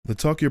The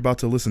talk you're about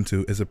to listen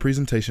to is a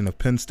presentation of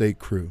Penn State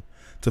Crew.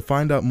 To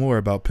find out more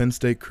about Penn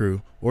State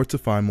Crew or to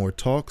find more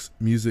talks,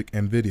 music,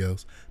 and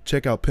videos,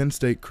 check out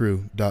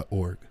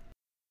pennstatecrew.org.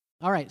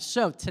 All right,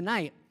 so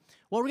tonight,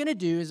 what we're going to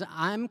do is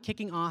I'm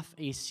kicking off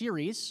a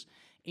series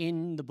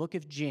in the book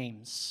of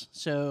James.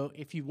 So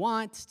if you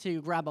want to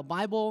grab a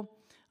Bible,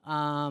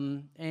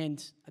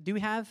 and do we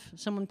have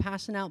someone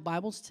passing out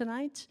Bibles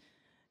tonight?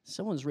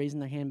 Someone's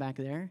raising their hand back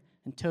there,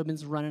 and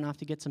Tobin's running off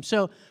to get some.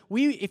 So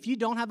if you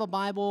don't have a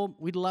Bible,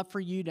 we'd love for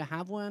you to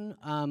have one.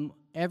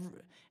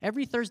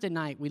 Every Thursday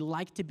night, we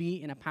like to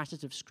be in a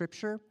passage of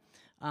Scripture.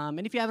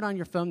 And if you have it on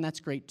your phone, that's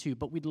great too.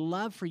 But we'd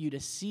love for you to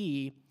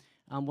see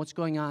what's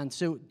going on.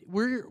 So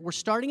we're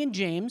starting in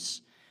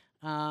James.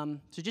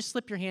 So just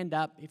slip your hand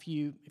up if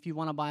you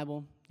want a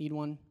Bible, need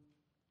one.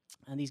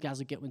 And these guys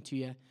will get one to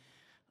you.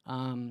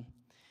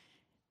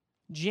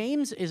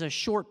 James is a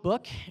short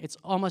book. It's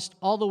almost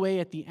all the way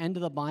at the end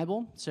of the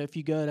Bible. So if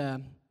you go to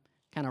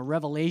kind of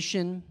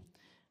Revelation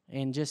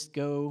and just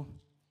go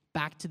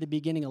back to the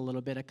beginning a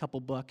little bit, a couple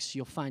books,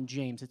 you'll find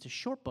James. It's a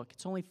short book.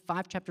 It's only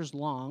 5 chapters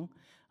long,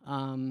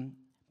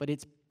 but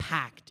it's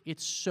packed.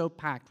 It's so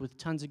packed with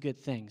tons of good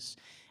things.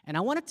 And I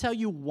want to tell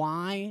you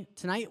why.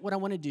 Tonight, what I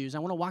want to do is I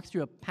want to walk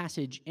through a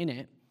passage in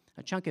it,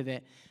 a chunk of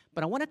it,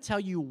 but I want to tell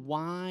you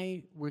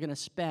why we're going to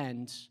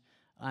spend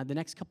the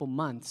next couple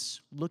months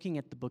looking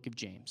at the book of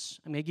James.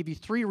 I'm going to give you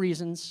 3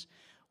 reasons.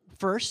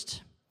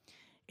 First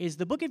is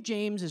the book of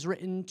James is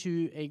written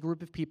to a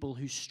group of people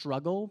who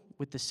struggle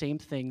with the same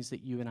things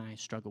that you and I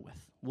struggle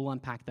with. We'll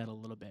unpack that a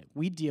little bit.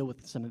 We deal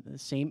with some of the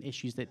same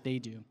issues that they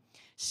do.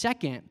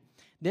 Second,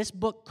 this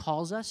book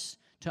calls us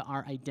to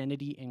our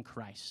identity in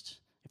Christ.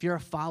 If you're a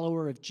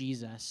follower of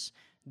Jesus,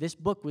 this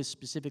book was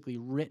specifically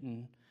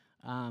written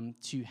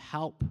to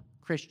help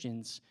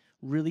Christians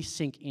really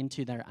sink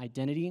into their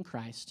identity in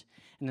Christ.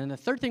 And then the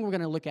third thing we're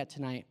going to look at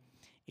tonight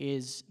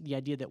is the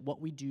idea that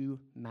what we do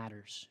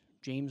matters.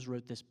 James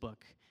wrote this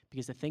book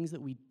because the things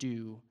that we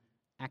do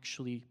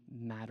actually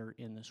matter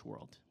in this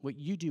world. What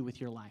you do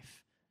with your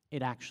life,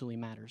 it actually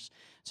matters.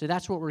 So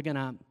that's what we're going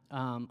to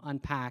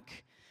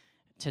unpack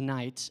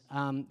tonight.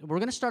 We're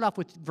going to start off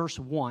with verse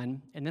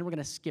 1, and then we're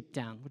going to skip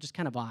down, which is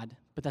kind of odd,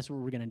 but that's what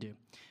we're going to do.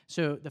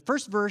 So the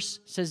first verse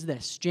says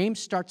this. James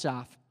starts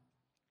off,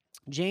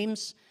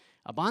 James,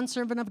 a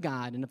bondservant of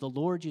God and of the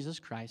Lord Jesus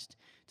Christ,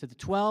 to the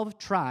 12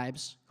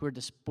 tribes who are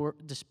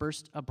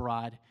dispersed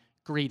abroad,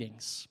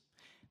 greetings.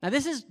 Now,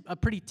 this is a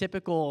pretty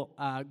typical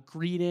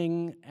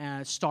greeting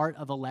start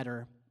of a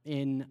letter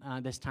in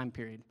this time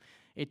period.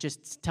 It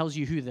just tells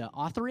you who the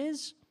author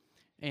is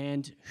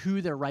and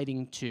who they're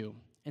writing to.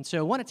 And so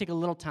I want to take a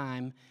little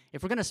time,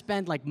 if we're going to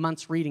spend like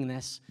months reading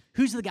this,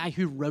 who's the guy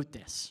who wrote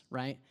this,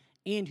 right?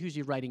 And who's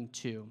he writing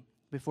to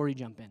before you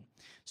jump in.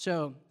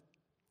 So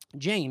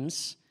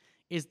James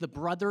is the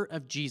brother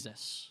of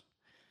Jesus.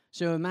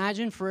 So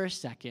imagine for a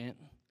second,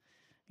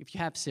 if you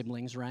have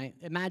siblings, right?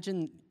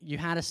 Imagine you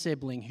had a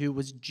sibling who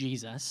was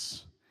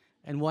Jesus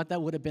and what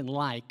that would have been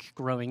like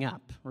growing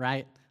up,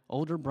 right?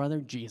 Older brother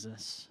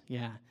Jesus.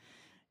 Yeah.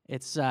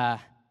 It's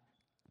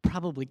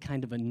probably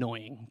kind of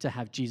annoying to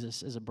have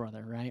Jesus as a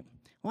brother, right?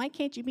 Why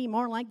can't you be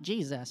more like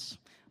Jesus?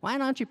 Why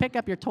don't you pick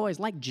up your toys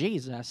like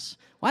Jesus?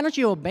 Why don't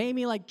you obey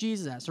me like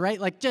Jesus,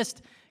 right? Like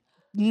just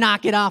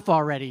knock it off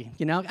already,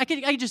 you know? I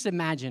could just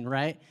imagine,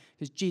 right?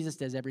 Because Jesus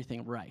does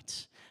everything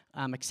right.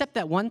 Except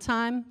that one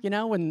time, you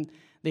know, when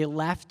they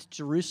left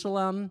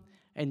Jerusalem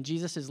and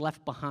Jesus is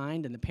left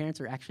behind and the parents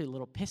are actually a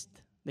little pissed.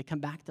 They come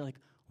back, they're like,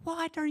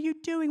 what are you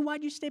doing?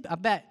 Why'd you stay? I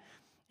bet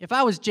if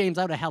I was James,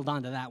 I would have held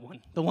on to that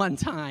one. The one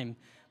time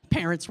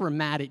parents were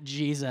mad at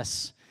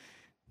Jesus.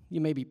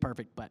 You may be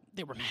perfect, but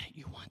they were mad at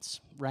you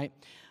once, right?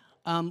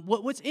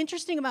 What's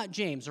interesting about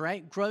James,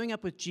 right, growing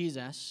up with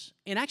Jesus,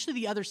 and actually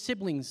the other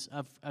siblings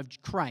of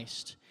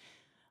Christ,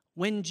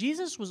 when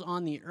Jesus was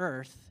on the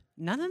earth,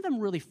 none of them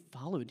really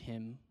followed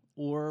him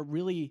or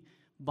really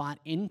bought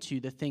into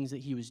the things that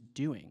he was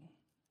doing.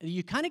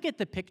 You kind of get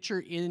the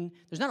picture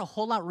there's not a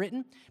whole lot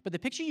written, but the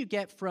picture you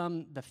get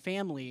from the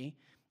family,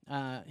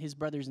 his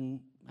brothers,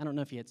 and I don't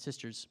know if he had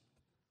sisters,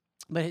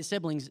 but his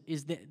siblings,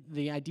 is that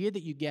the idea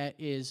that you get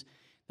is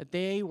that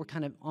they were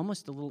kind of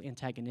almost a little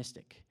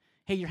antagonistic.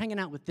 Hey, you're hanging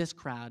out with this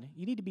crowd.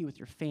 You need to be with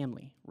your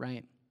family,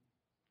 right?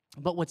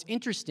 But what's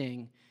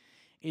interesting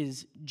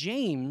is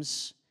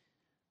James,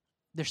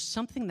 there's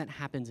something that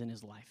happens in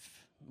his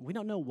life. We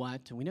don't know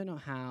what, and we don't know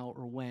how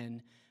or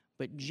when,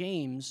 but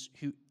James,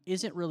 who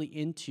isn't really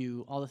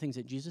into all the things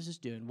that Jesus is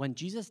doing, when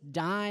Jesus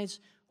dies,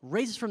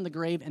 raises from the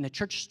grave, and the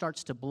church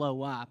starts to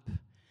blow up,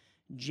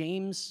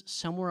 James,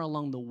 somewhere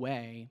along the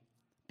way,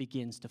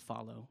 begins to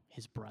follow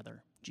his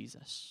brother,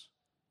 Jesus.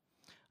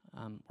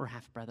 Or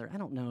half-brother. I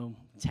don't know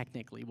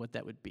technically what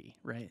that would be,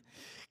 right?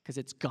 Because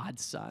it's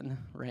God's son,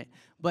 right?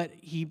 But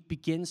he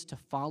begins to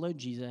follow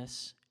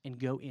Jesus and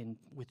go in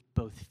with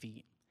both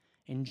feet.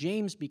 And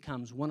James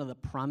becomes one of the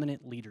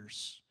prominent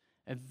leaders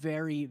a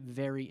very,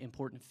 very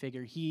important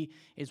figure. He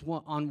is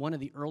on one of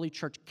the early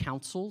church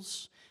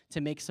councils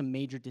to make some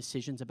major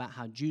decisions about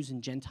how Jews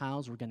and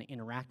Gentiles were going to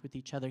interact with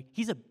each other.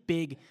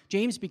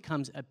 James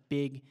becomes a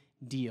big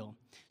deal.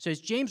 So as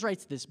James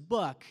writes this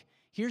book,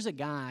 here's a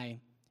guy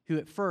who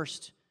at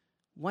first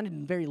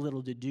wanted very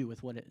little to do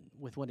with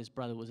what his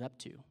brother was up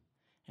to.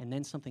 And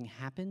then something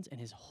happens, and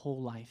his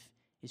whole life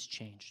is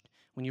changed.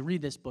 When you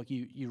read this book,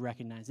 you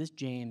recognize this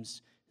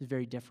James is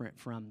very different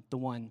from the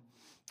one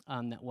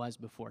that was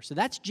before. So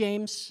that's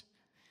James,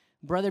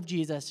 brother of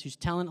Jesus, who's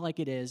telling it like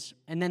it is.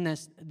 And then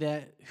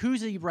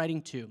who's he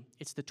writing to?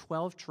 It's the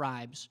 12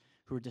 tribes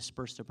who are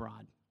dispersed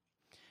abroad.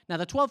 Now,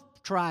 the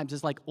 12 tribes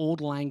is like old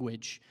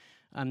language.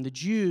 The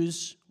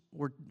Jews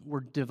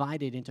were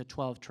divided into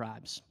 12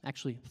 tribes.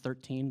 Actually,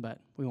 13, but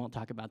we won't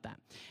talk about that.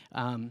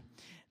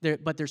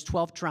 But there's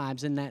 12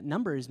 tribes, and that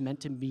number is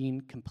meant to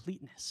mean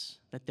completeness,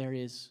 that there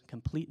is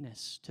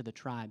completeness to the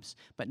tribes.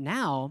 But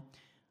now,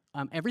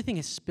 everything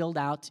has spilled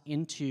out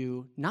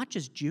into not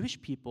just Jewish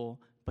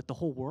people, but the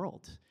whole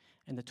world.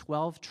 And the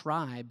 12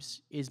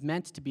 tribes is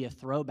meant to be a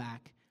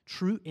throwback.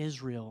 True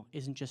Israel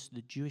isn't just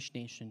the Jewish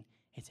nation,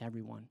 it's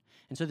everyone.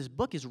 And so this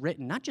book is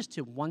written not just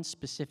to one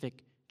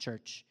specific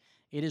church,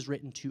 it is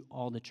written to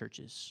all the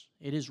churches.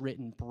 It is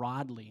written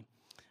broadly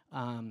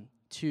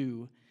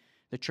to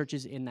the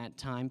churches in that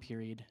time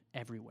period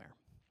everywhere.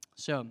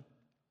 So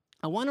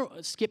I want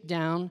to skip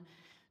down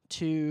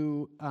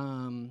to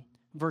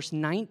verse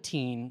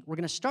 19. We're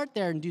going to start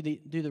there and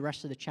do the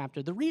rest of the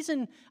chapter. The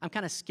reason I'm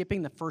kind of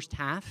skipping the first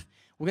half,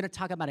 we're going to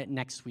talk about it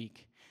next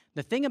week.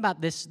 The thing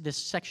about this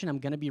section I'm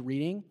going to be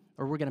reading,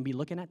 or we're going to be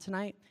looking at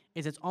tonight,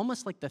 is it's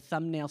almost like the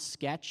thumbnail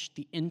sketch,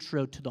 the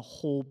intro to the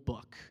whole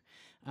book.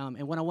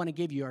 And what I want to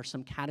give you are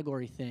some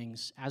category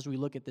things as we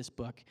look at this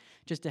book,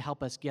 just to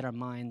help us get our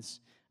minds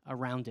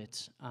around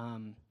it.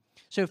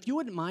 So if you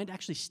wouldn't mind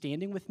actually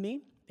standing with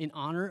me in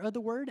honor of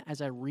the word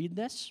as I read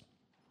this.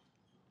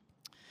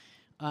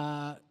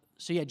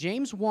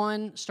 James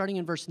 1, starting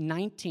in verse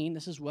 19,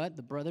 this is what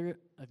the brother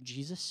of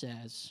Jesus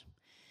says.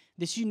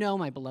 This you know,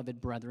 my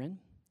beloved brethren,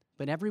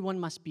 but everyone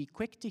must be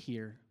quick to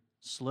hear,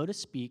 slow to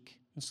speak,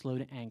 and slow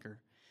to anger.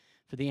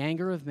 For the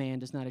anger of man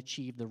does not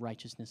achieve the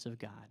righteousness of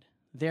God.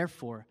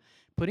 Therefore,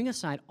 putting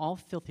aside all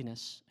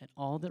filthiness and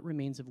all that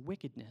remains of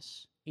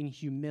wickedness, in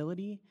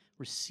humility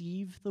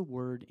receive the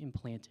word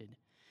implanted,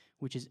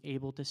 which is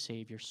able to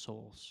save your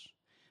souls.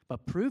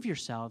 But prove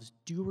yourselves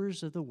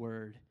doers of the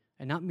word,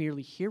 and not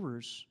merely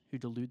hearers who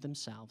delude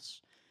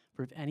themselves.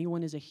 For if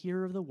anyone is a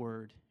hearer of the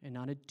word and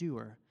not a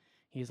doer,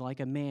 he is like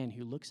a man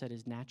who looks at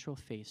his natural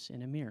face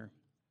in a mirror.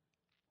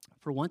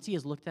 For once he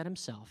has looked at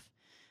himself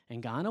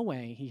and gone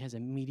away, he has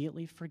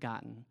immediately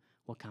forgotten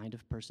what kind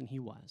of person he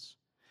was.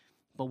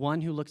 But one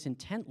who looks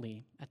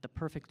intently at the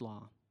perfect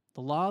law,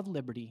 the law of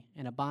liberty,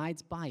 and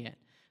abides by it,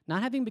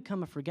 not having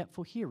become a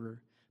forgetful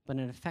hearer, but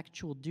an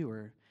effectual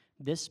doer,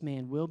 this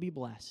man will be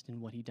blessed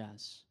in what he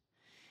does.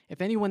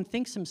 If anyone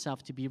thinks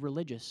himself to be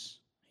religious,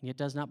 and yet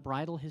does not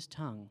bridle his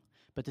tongue,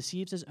 but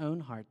deceives his own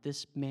heart,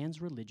 this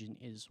man's religion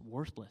is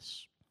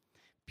worthless.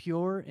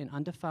 Pure and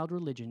undefiled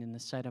religion in the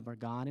sight of our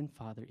God and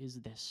Father is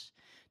this,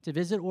 to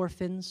visit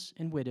orphans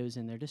and widows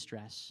in their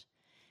distress,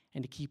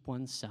 and to keep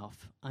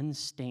oneself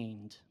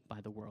unstained by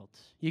the world.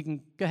 You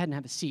can go ahead and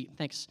have a seat.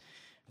 Thanks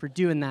for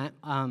doing that.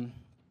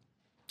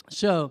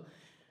 So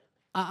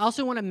I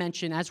also want to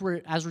mention, as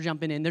we're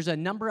jumping in, there's a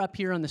number up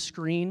here on the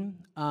screen.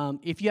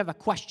 If you have a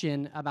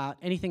question about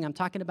anything I'm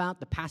talking about,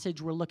 the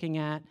passage we're looking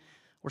at,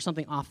 or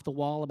something off the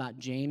wall about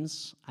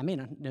James, I may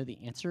not know the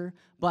answer,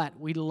 but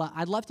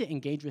I'd love to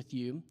engage with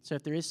you. So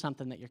if there is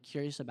something that you're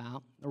curious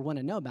about or want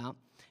to know about,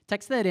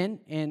 text that in,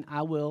 and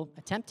I will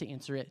attempt to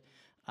answer it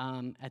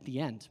at the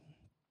end.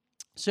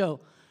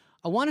 So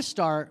I want to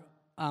start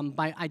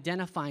by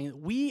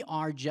identifying we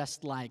are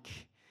just like,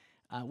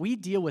 we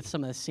deal with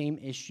some of the same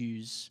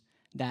issues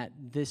that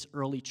this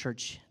early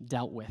church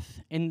dealt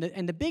with. And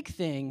the big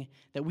thing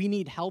that we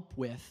need help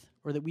with,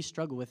 or that we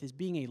struggle with, is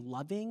being a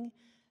loving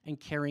and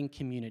caring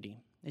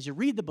community. As you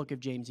read the book of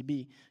James,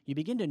 you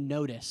begin to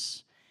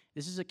notice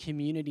this is a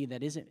community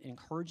that isn't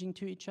encouraging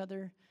to each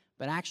other,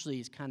 but actually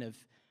is kind of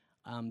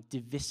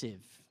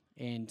divisive,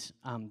 and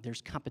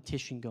there's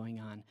competition going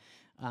on.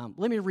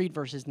 Let me read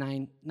verses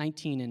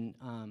 19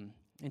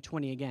 and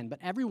 20 again. But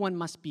everyone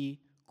must be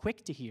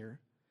quick to hear,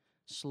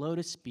 slow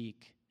to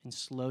speak, and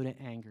slow to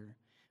anger,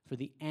 for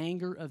the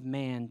anger of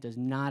man does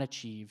not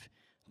achieve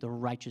the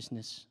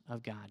righteousness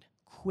of God.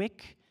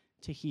 Quick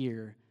to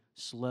hear,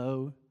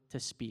 slow to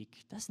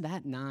speak.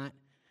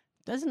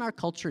 Doesn't our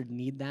culture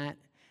need that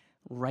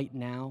right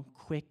now?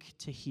 Quick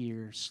to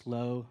hear,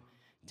 slow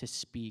to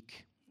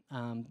speak.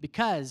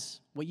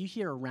 Because what you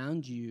hear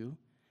around you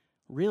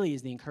really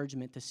is the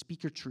encouragement to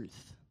speak your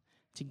truth,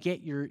 to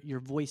get your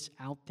voice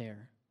out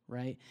there,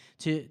 right?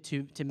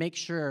 To make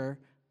sure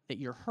that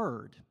you're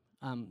heard.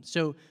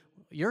 So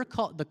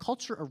the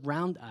culture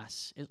around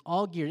us is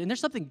all geared, and there's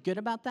something good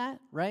about that,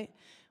 right?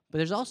 But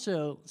there's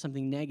also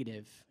something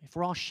negative. If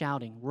we're all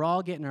shouting, we're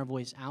all getting our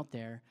voice out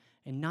there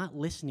and not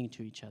listening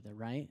to each other,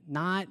 right?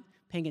 Not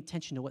paying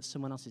attention to what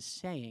someone else is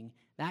saying,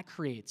 that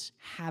creates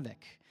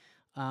havoc.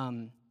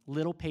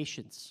 Little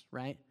patience,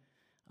 right?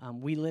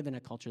 We live in a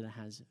culture that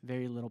has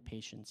very little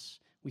patience.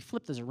 We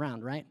flip this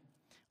around, right?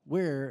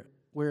 We're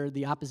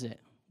the opposite.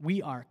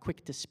 We are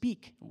quick to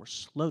speak, and we're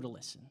slow to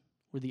listen.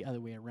 We're the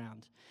other way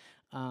around.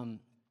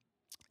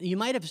 You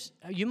might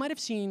have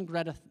seen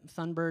Greta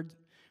Thunberg,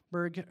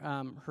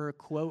 her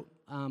quote,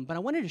 but I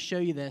wanted to show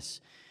you this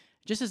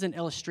just as an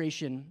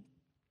illustration.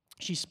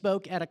 She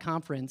spoke at a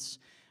conference,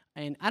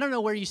 and I don't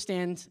know where you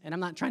stand, and I'm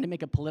not trying to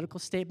make a political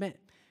statement,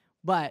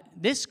 but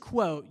this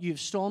quote, "You've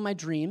stolen my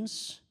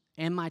dreams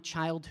and my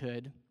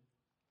childhood,"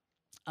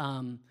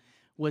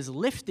 was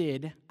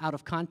lifted out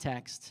of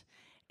context,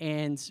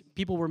 and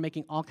people were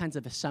making all kinds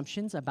of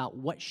assumptions about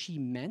what she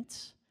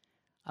meant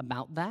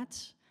about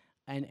that,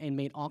 and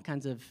made all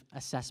kinds of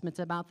assessments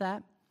about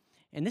that.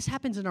 And this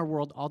happens in our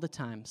world all the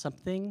time. Some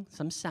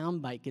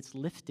soundbite gets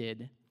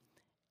lifted,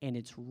 and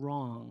it's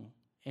wrong.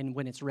 And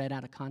when it's read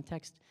out of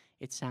context,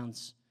 it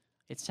sounds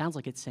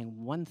like it's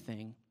saying one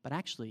thing, but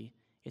actually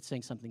it's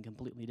saying something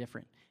completely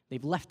different.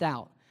 They've left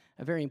out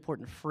a very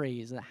important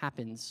phrase that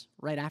happens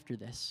right after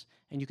this,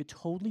 and you could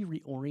totally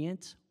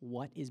reorient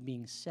what is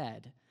being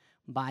said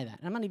by that.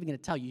 And I'm not even going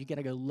to tell you. You got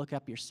to go look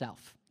up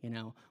yourself,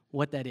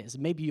 what that is.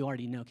 Maybe you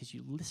already know because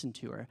you listened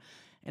to her.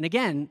 And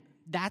again,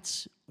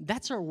 that's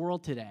our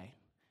world today.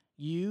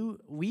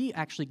 We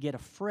actually get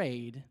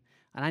afraid,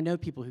 and I know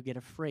people who get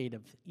afraid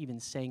of even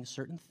saying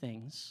certain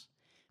things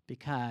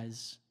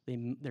because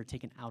they're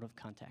taken out of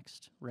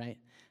context, right?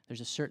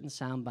 There's a certain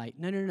soundbite.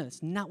 No,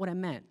 that's not what I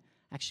meant.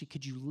 Actually,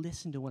 could you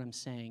listen to what I'm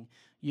saying?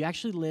 You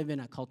actually live in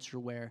a culture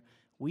where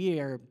we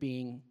are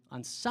being,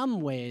 on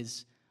some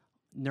ways,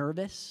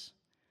 nervous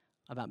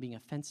about being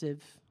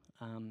offensive,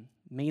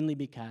 mainly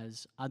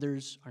because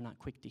others are not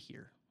quick to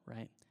hear,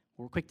 right?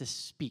 We're quick to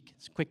speak,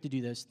 it's quick to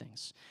do those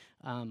things.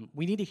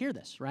 We need to hear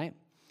this, right?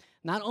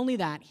 Not only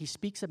that, he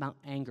speaks about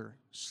anger,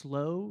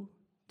 slow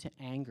to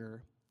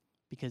anger,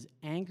 because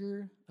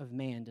anger of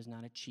man does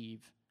not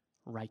achieve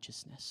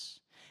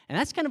righteousness. And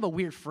that's kind of a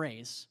weird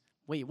phrase.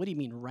 Wait, what do you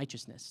mean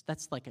righteousness?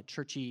 That's like a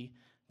churchy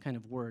kind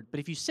of word. But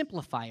if you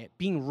simplify it,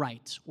 being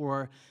right,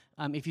 or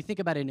if you think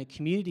about it in a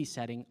community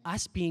setting,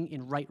 us being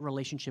in right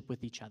relationship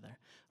with each other.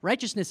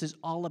 Righteousness is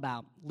all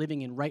about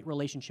living in right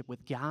relationship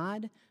with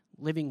God,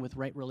 living with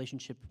right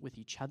relationship with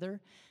each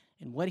other.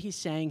 And what he's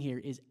saying here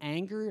is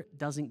anger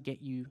doesn't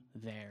get you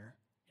there.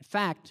 In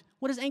fact,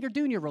 what does anger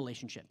do in your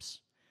relationships,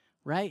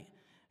 right?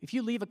 If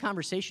you leave a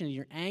conversation and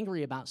you're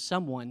angry about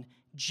someone,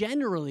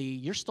 generally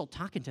you're still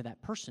talking to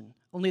that person,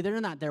 only they're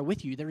not there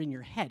with you, they're in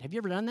your head. Have you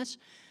ever done this?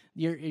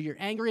 You're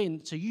angry,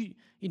 and so you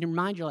in your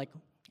mind you're like,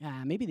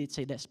 maybe they'd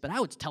say this, but I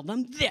would tell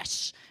them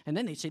this, and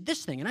then they'd say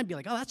this thing, and I'd be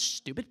like, oh, that's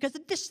stupid because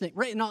of this thing,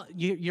 right? And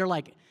you're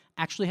like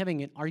actually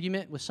having an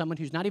argument with someone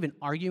who's not even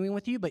arguing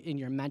with you, but in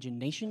your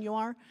imagination you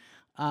are.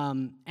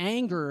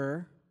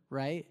 Anger,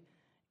 right?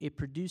 It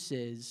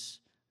produces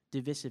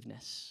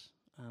divisiveness.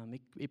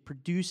 It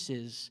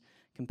produces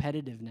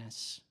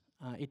competitiveness.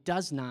 It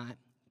does not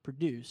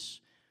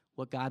produce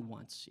what God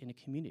wants in a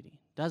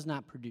community. Does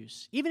not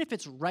produce. Even if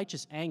it's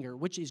righteous anger,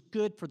 which is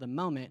good for the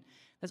moment,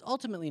 that's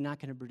ultimately not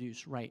going to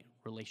produce right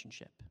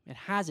relationship. It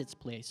has its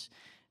place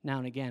now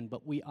and again,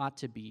 but we ought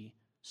to be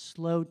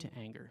slow to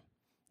anger.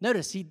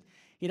 Notice he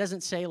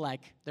doesn't say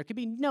like there could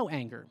be no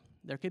anger.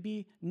 There could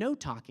be no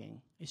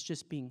talking. It's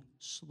just being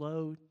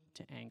slow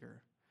to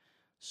anger.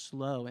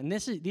 Slow. And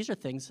these are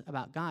things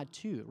about God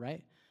too,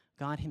 right?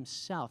 God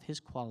himself, his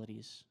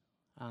qualities,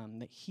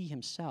 that he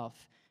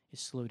himself is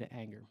slow to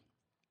anger.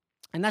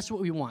 And that's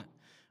what we want.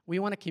 We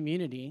want a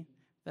community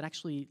that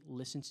actually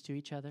listens to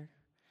each other,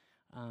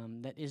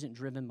 that isn't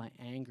driven by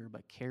anger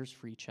but cares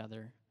for each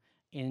other.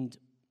 And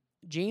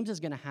James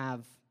is going to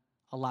have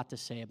a lot to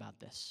say about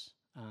this.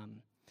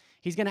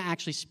 He's going to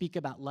actually speak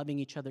about loving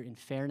each other in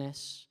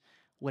fairness,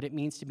 what it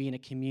means to be in a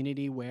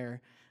community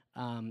where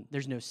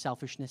there's no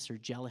selfishness or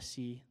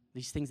jealousy,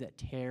 these things that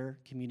tear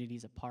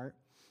communities apart.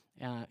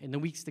 In the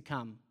weeks to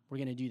come, we're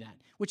going to do that,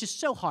 which is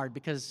so hard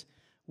because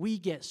we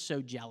get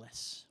so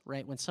jealous,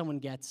 right? When someone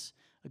gets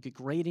a good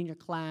grade in your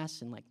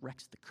class and like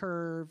wrecks the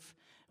curve,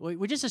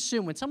 we just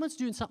assume when someone's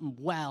doing something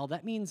well,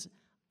 that means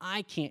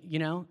I can't,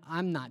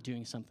 I'm not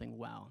doing something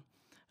well.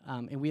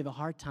 And we have a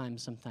hard time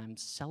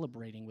sometimes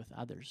celebrating with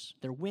others,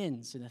 their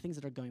wins and the things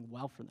that are going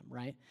well for them,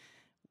 right?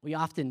 We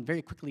often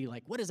very quickly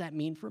like, what does that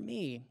mean for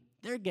me?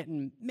 They're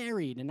getting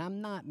married and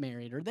I'm not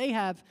married, or they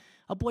have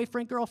a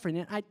boyfriend, girlfriend,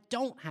 and I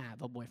don't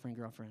have a boyfriend,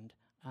 girlfriend.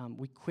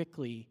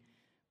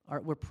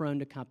 We're prone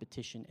to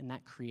competition, and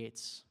that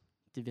creates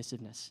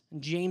divisiveness.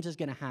 And James is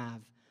going to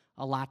have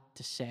a lot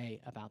to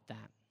say about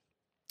that.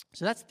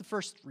 So that's the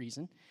first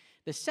reason.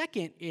 The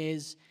second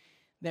is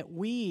that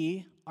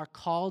we are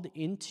called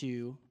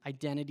into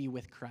identity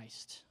with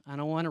Christ.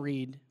 And I want to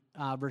read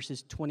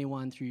verses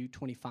 21 through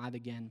 25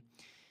 again.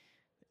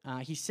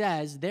 He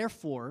says,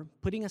 therefore,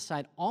 putting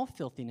aside all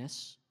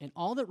filthiness and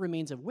all that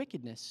remains of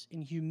wickedness,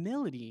 in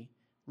humility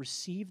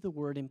receive the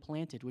word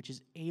implanted, which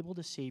is able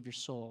to save your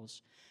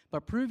souls.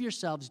 But prove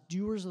yourselves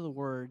doers of the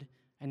word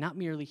and not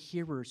merely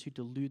hearers who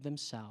delude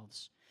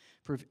themselves.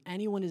 For if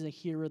anyone is a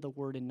hearer of the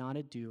word and not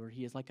a doer,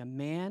 he is like a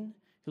man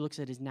who looks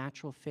at his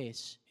natural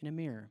face in a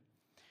mirror.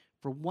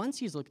 For once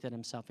he has looked at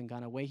himself and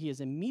gone away, he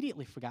has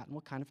immediately forgotten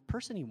what kind of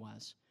person he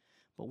was.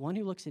 But one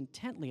who looks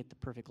intently at the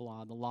perfect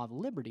law, the law of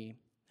liberty,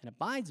 and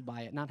abides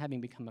by it, not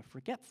having become a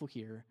forgetful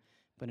hearer,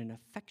 but an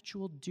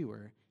effectual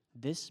doer,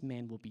 this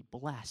man will be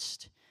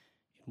blessed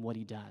in what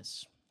he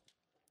does.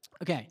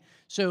 Okay,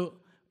 so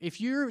if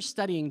you're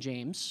studying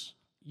James,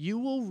 you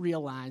will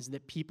realize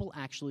that people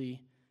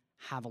actually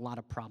have a lot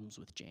of problems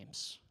with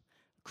James.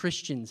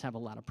 Christians have a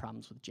lot of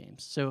problems with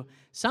James. So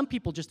some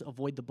people just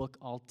avoid the book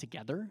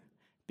altogether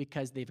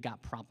because they've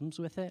got problems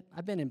with it.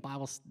 I've been in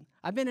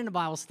a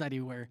Bible study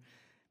where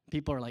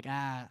people are like,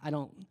 I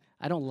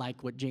don't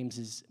like what James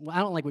is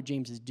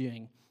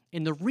doing.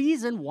 And the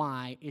reason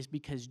why is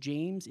because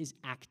James is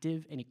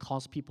active and he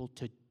calls people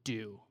to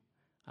do.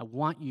 I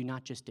want you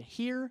not just to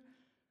hear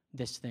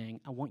this thing,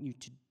 I want you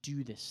to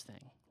do this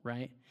thing,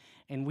 right?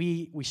 And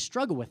we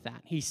struggle with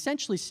that. He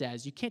essentially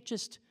says you can't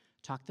just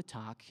talk the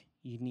talk,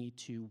 you need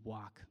to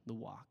walk the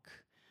walk.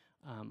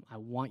 I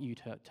want you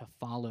to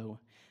follow.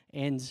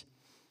 And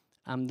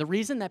the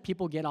reason that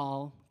people get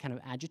all kind of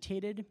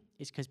agitated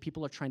is because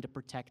people are trying to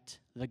protect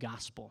the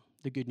gospel,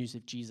 the good news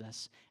of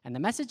Jesus. And the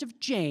message of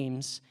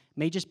James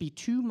may just be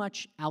too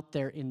much out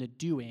there in the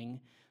doing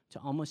to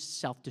almost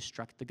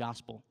self-destruct the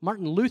gospel.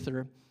 Martin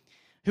Luther,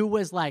 who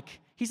was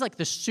he's like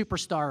the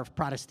superstar of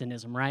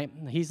Protestantism, right?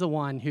 He's the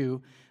one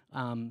who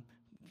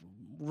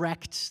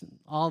wrecked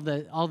all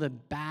the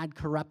bad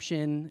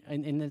corruption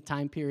in the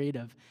time period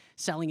of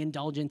selling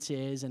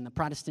indulgences and the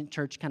Protestant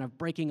church kind of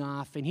breaking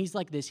off, and he's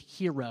like this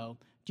hero.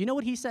 Do you know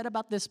what he said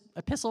about this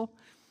epistle?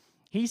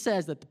 He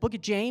says that the book of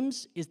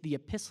James is the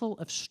epistle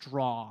of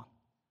straw.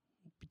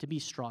 To be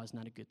straw is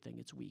not a good thing.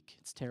 It's weak.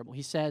 It's terrible.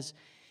 He says,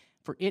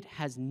 for it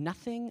has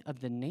nothing of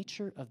the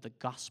nature of the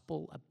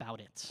gospel about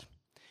it.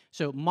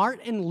 So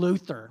Martin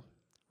Luther,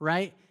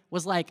 right,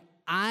 was like,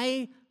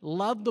 I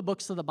love the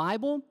books of the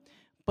Bible,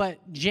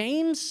 but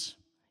James,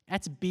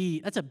 that's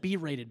a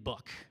B-rated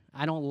book.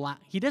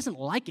 He doesn't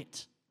like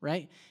it,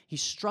 right? He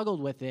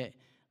struggled with it,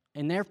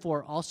 and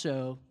therefore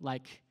also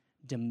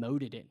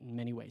demoted it in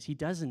many ways. He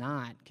he's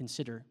not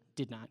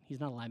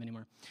alive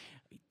anymore,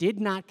 did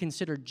not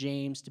consider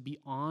James to be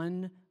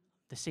on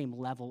the same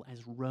level as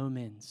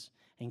Romans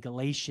and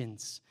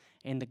Galatians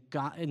and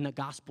the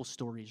gospel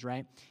stories,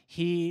 right?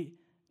 He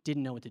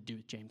didn't know what to do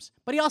with James.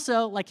 But he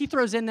also, he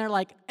throws in there,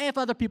 hey, if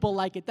other people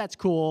like it, that's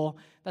cool.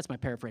 That's my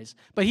paraphrase.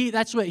 But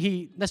that's what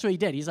he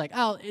did. He's like,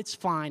 oh, it's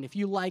fine. If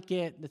you like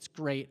it, that's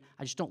great.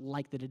 I just don't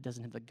like that it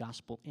doesn't have the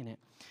gospel in it.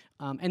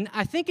 And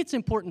I think it's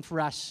important for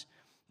us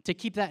to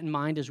keep that in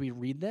mind as we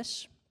read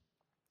this,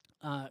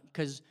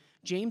 because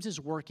James is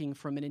working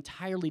from an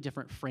entirely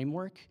different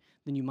framework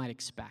than you might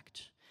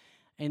expect.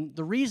 And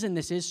the reason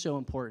this is so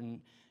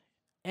important,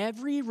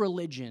 every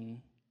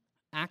religion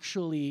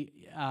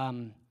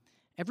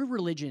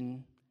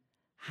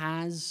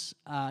has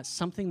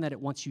something that it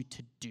wants you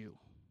to do,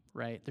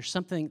 right? There's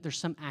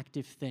some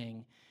active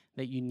thing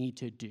that you need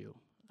to do,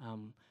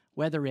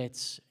 whether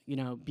it's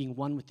being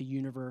one with the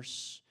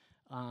universe,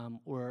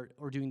 or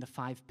doing the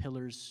 5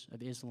 pillars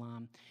of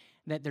Islam.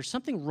 That there's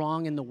something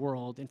wrong in the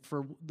world, and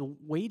for the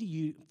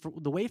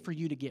way for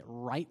you to get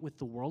right with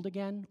the world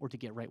again, or to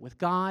get right with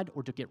God,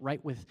 or to get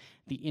right with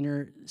the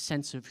inner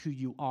sense of who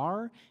you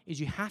are, is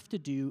you have to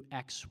do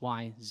X,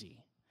 Y,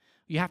 Z.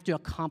 You have to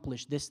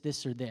accomplish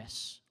this, or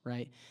this,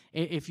 right?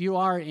 If you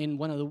are in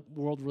one of the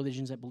world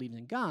religions that believes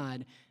in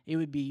God, it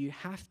would be you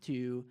have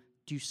to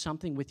do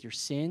something with your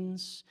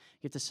sins.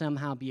 You have to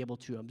somehow be able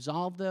to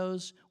absolve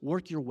those,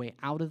 work your way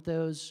out of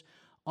those.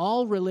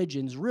 All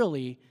religions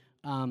really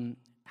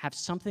have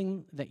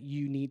something that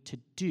you need to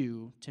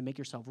do to make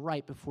yourself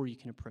right before you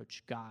can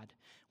approach God.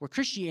 Where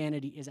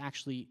Christianity is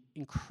actually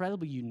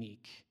incredibly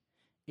unique.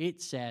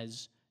 It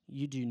says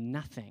you do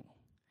nothing.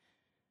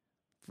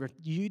 For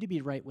you to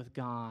be right with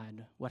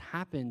God, what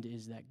happened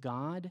is that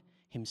God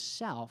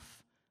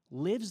himself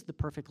lives the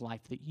perfect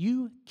life that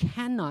you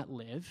cannot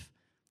live.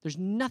 There's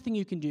nothing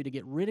you can do to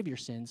get rid of your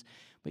sins,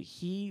 but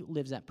he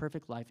lives that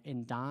perfect life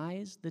and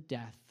dies the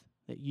death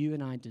that you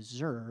and I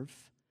deserve,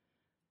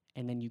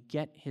 and then you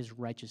get his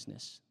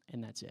righteousness,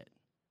 and that's it,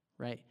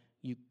 right?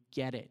 You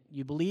get it.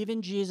 You believe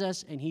in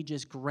Jesus, and he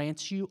just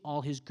grants you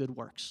all his good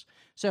works.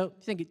 So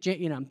think,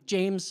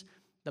 James,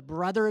 the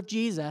brother of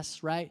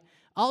Jesus, right?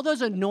 All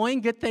those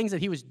annoying good things that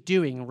he was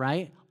doing,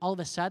 right? All of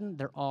a sudden,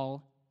 they're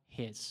all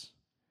his.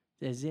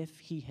 As if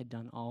he had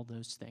done all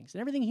those things.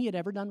 And everything he had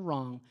ever done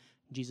wrong,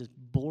 Jesus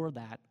bore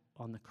that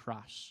on the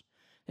cross.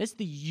 That's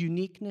the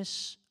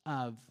uniqueness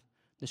of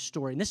the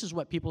story. And this is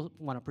what people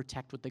want to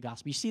protect with the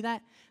gospel. You see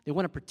that? They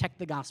want to protect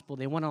the gospel.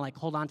 They want to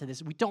hold on to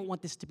this. We don't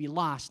want this to be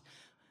lost.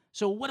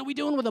 So what are we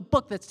doing with a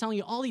book that's telling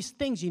you all these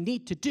things you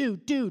need to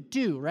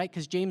do, right?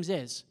 Because James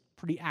is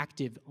pretty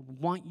active,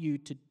 want you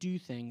to do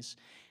things.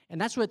 And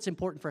that's what's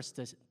important for us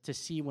to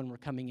see when we're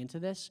coming into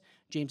this.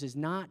 James is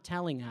not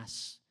telling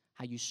us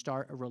how you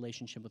start a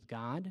relationship with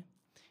God.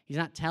 He's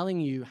not telling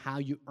you how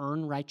you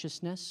earn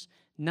righteousness.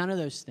 None of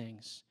those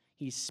things.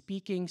 He's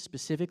speaking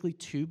specifically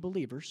to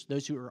believers,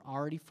 those who are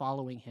already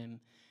following him,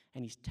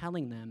 and he's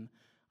telling them,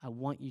 I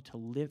want you to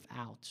live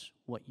out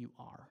what you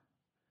are.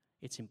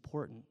 It's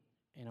important,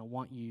 and I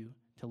want you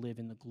to live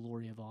in the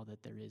glory of all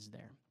that there is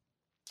there.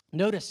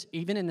 Notice,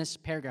 even in this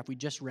paragraph we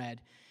just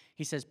read,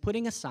 he says,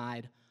 putting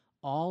aside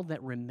all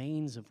that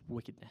remains of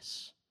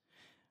wickedness.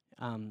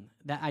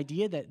 That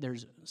idea that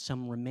there's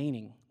some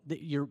remaining,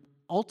 that your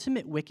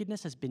ultimate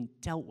wickedness has been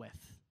dealt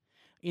with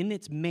in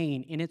its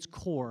main, in its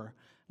core.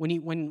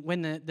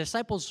 When the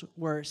disciples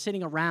were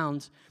sitting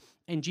around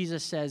and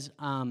Jesus says,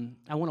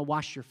 I want to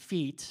wash your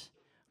feet,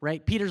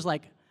 right? Peter's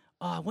like,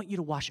 oh, I want you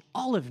to wash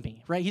all of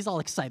me, right? He's all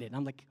excited. And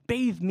I'm like,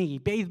 bathe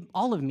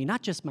all of me,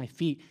 not just my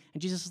feet.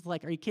 And Jesus is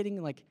like, are you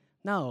kidding? Like,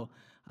 no,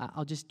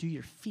 I'll just do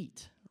your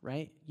feet,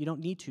 right? You don't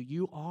need to.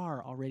 You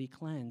are already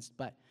cleansed.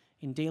 But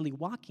in daily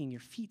walking,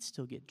 your feet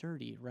still get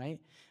dirty, right?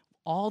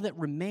 All that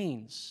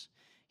remains,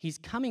 he's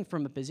coming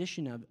from a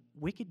position of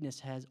wickedness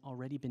has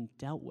already been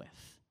dealt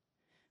with.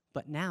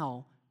 But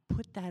now,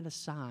 put that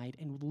aside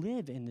and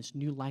live in this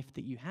new life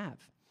that you have.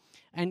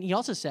 And he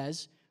also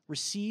says,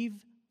 receive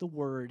the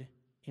word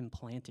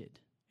implanted.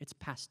 It's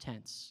past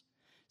tense.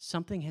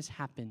 Something has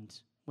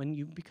happened. When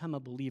you become a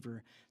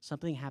believer,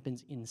 something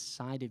happens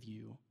inside of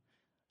you.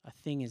 A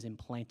thing is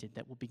implanted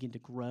that will begin to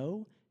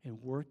grow and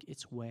work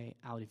its way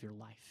out of your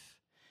life.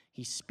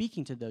 He's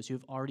speaking to those who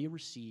have already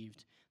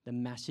received the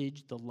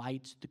message, the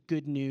light, the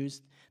good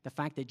news, the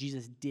fact that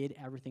Jesus did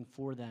everything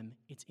for them.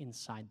 It's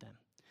inside them.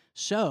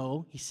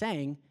 So he's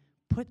saying,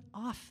 put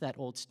off that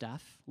old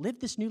stuff. Live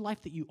this new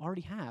life that you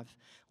already have.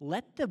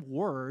 Let the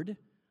word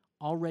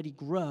already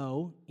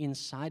grow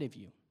inside of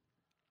you.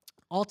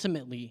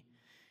 Ultimately,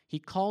 he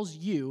calls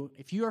you,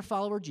 if you are a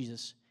follower of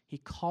Jesus, he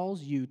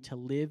calls you to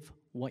live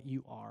what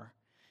you are.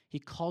 He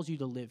calls you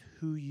to live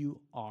who you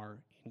are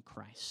in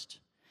Christ.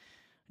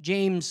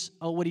 James,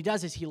 what he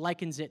does is he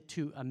likens it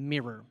to a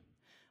mirror.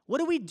 What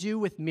do we do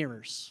with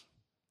mirrors?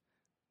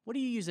 What do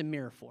you use a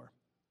mirror for?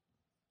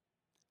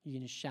 You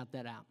can just shout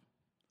that out.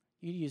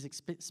 You use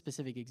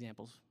specific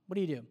examples. What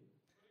do you do?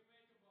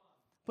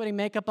 Putting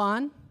makeup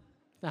on.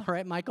 All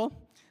right, Michael.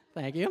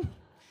 Thank you.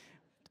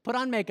 Put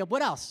on makeup.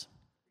 What else?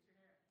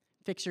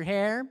 Fix your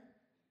hair.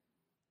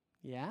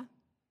 Yeah.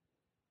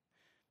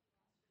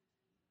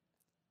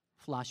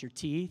 Floss your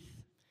teeth.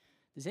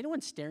 Does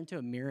anyone stare into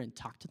a mirror and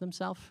talk to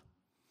themselves?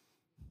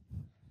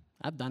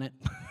 I've done it.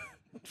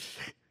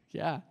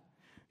 Yeah.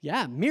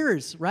 Yeah,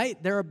 mirrors, right?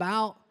 They're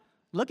about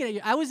looking at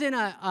you. I was in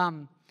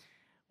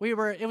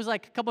it was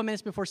like a couple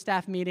minutes before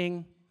staff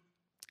meeting,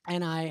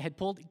 and I had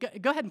pulled,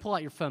 go ahead and pull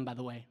out your phone, by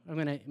the way. I'm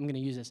gonna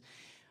use this.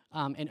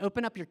 And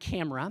open up your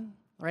camera,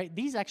 right?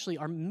 These actually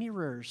are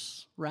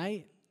mirrors,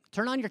 right?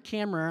 Turn on your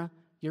camera,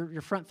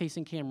 your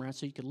front-facing camera,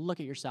 so you can look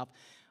at yourself.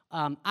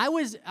 I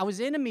was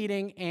in a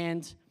meeting,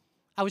 and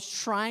I was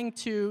trying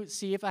to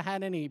see if I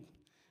had any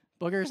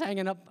boogers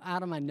hanging up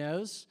out of my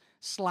nose,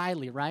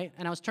 slyly, right?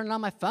 And I was turning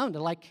on my phone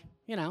to,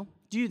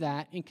 do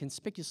that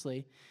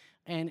inconspicuously.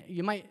 And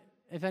you might,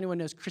 if anyone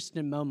knows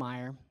Kristen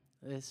Momeyer,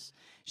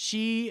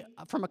 she,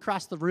 from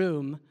across the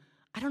room,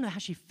 I don't know how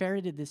she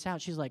ferreted this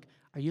out. She's like,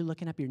 are you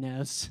looking up your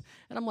nose?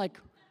 And I'm like,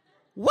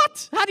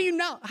 what? How do you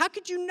know? How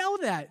could you know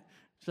that?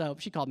 So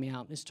she called me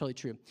out. It's totally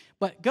true.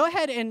 But go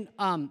ahead and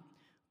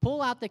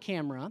pull out the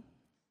camera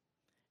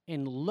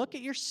and look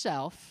at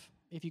yourself,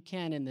 if you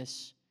can, in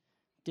this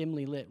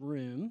dimly lit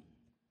room.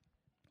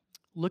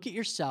 Look at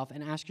yourself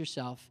and ask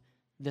yourself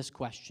this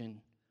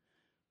question: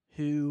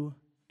 who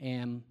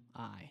am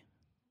I?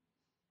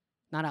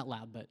 Not out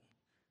loud, but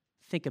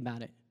think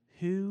about it.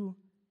 Who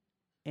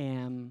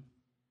am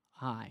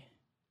I?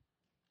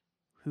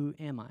 Who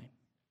am I?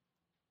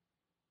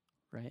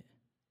 Right?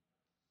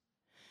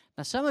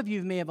 Now, some of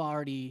you may have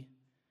already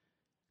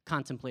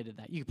contemplated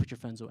that. You can put your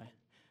phones away.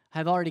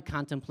 Have already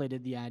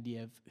contemplated the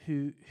idea of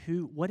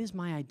what is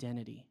my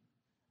identity?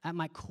 At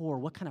my core,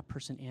 what kind of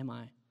person am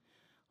I?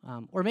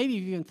 Or maybe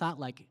you've even thought,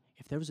 like,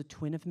 if there was a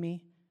twin of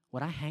me,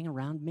 would I hang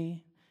around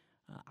me?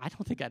 I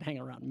don't think I'd hang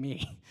around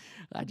me.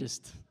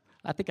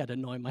 I think I'd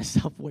annoy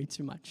myself way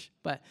too much.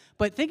 But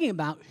thinking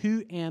about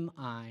who am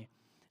I,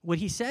 what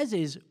he says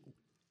is,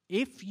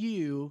 if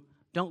you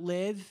don't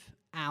live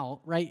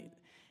out, right?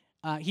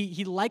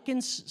 He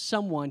likens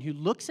someone who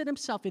looks at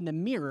himself in the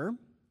mirror,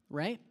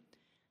 right?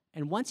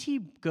 And once he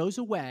goes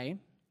away,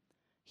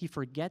 he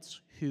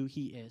forgets who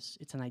he is.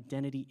 It's an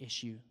identity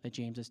issue that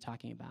James is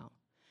talking about.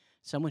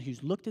 Someone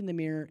who's looked in the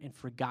mirror and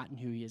forgotten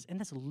who he is. And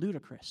that's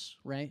ludicrous,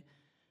 right?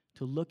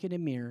 To look in a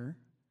mirror,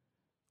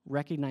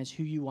 recognize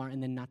who you are,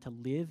 and then not to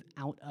live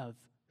out of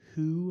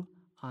who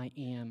I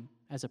am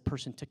as a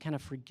person, to kind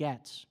of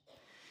forget.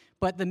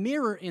 But the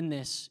mirror in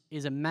this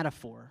is a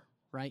metaphor,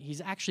 right?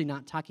 He's actually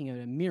not talking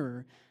about a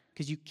mirror,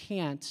 because you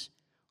can't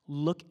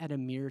look at a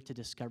mirror to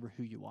discover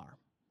who you are,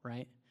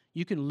 right?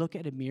 You can look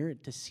at a mirror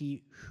to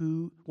see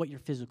what your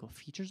physical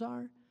features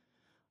are.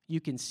 You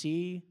can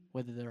see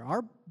whether there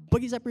are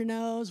boogies up your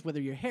nose,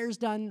 whether your hair's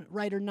done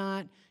right or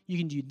not. You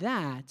can do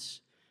that,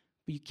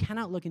 but you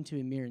cannot look into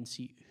a mirror and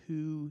see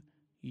who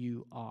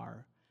you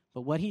are.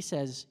 But what he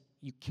says,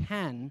 you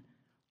can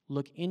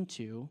look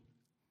into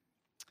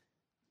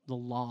the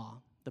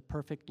law, the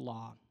perfect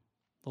law,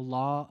 the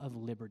law of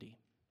liberty,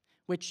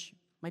 which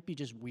might be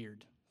just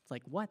weird. It's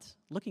like, what?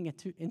 Looking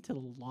into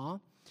the law?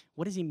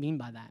 What does he mean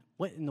by that?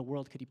 What in the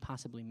world could he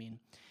possibly mean?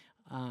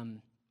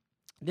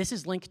 This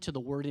is linked to the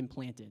word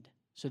implanted.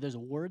 So there's a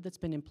word that's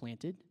been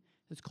implanted.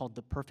 It's called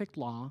the perfect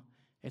law.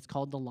 It's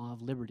called the law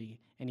of liberty.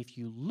 And if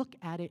you look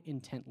at it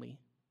intently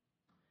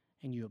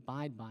and you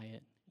abide by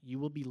it, you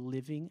will be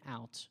living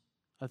out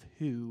of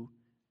who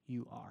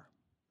you are.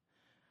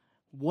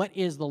 What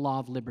is the law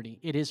of liberty?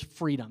 It is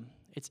freedom.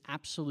 It's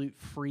absolute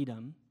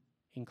freedom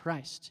in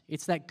Christ.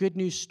 It's that good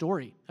news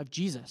story of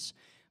Jesus.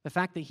 The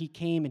fact that he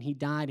came and he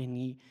died and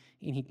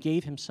he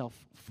gave himself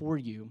for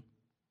you.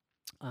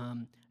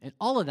 And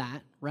all of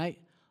that, right?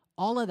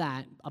 All of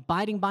that,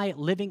 abiding by it,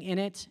 living in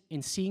it,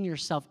 and seeing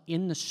yourself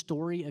in the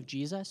story of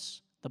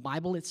Jesus, the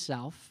Bible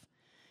itself,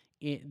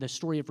 the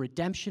story of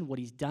redemption, what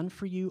he's done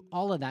for you,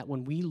 all of that,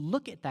 when we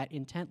look at that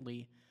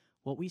intently,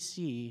 what we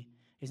see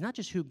is not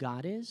just who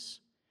God is,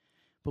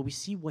 but we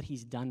see what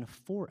he's done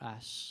for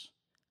us,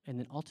 and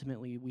then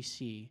ultimately we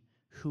see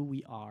who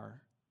we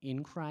are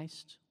in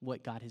Christ,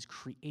 what God has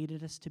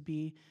created us to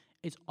be.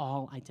 It's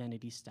all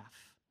identity stuff.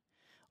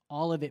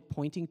 All of it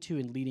pointing to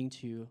and leading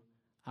to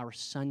our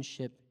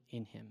sonship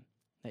in him,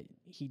 that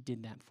he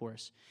did that for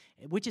us,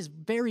 which is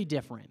very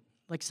different.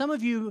 Like some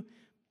of you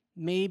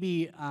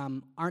maybe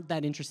aren't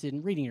that interested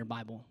in reading your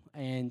Bible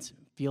and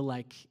feel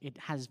like it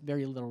has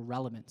very little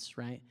relevance,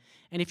 right?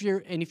 And if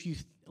you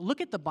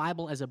look at the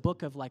Bible as a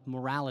book of like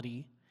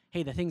morality,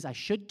 hey, the things I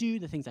should do,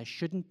 the things I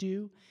shouldn't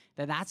do,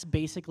 that's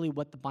basically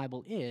what the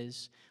Bible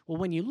is. Well,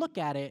 when you look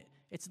at it,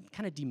 it's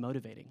kind of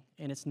demotivating,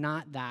 and it's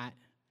not that,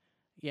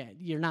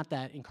 you're not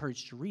that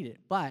encouraged to read it.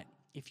 But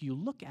if you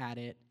look at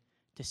it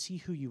to see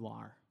who you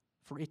are,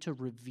 for it to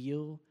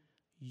reveal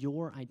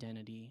your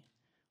identity,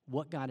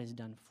 what God has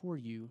done for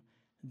you,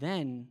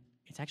 then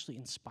it's actually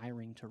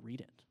inspiring to read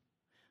it,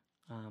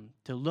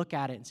 to look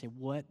at it and say,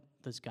 what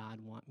does God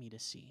want me to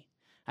see?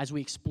 As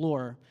we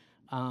explore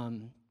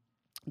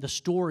the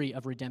story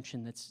of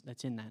redemption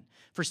that's in that.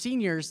 For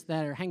seniors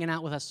that are hanging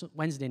out with us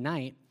Wednesday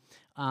night,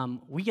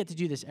 we get to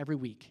do this every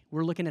week.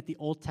 We're looking at the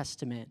Old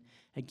Testament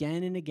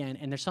again and again,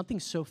 and there's something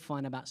so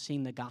fun about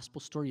seeing the gospel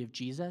story of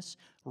Jesus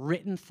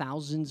written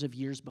thousands of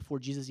years before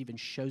Jesus even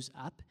shows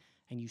up,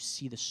 and you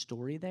see the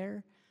story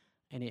there,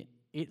 and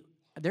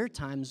there are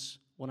times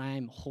when I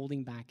am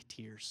holding back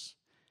tears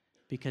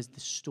because the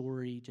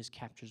story just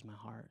captures my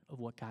heart of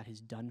what God has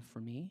done for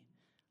me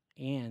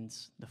and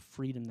the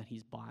freedom that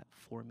he's bought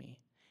for me.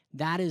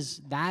 That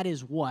is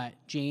what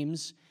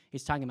James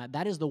is talking about.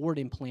 That is the word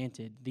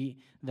implanted, the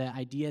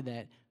idea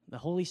that the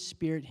Holy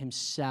Spirit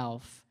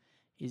himself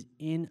is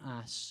in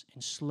us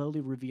and slowly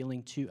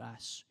revealing to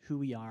us who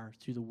we are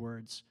through the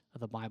words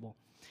of the Bible.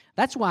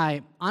 That's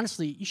why,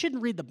 honestly, you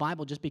shouldn't read the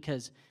Bible just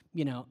because,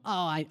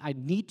 I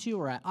need to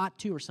or I ought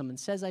to or someone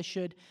says I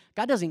should.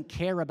 God doesn't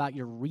care about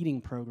your reading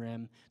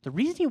program. The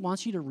reason he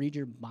wants you to read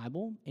your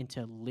Bible and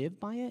to live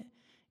by it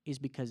is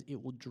because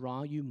it will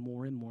draw you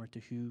more and more to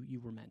who you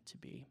were meant to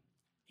be,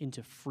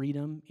 into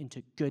freedom,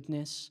 into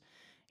goodness.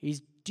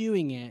 He's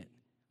doing it,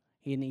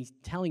 and he's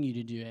telling you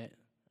to do it,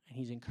 and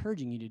he's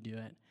encouraging you to do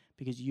it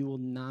because you will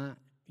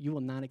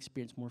not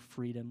experience more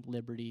freedom,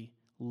 liberty,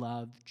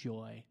 love,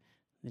 joy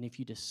than if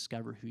you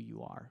discover who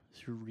you are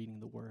through reading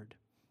the Word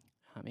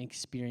and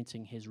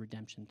experiencing his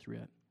redemption through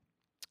it.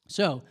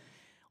 So,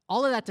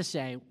 all of that to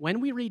say, when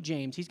we read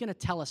James, he's going to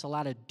tell us a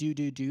lot of do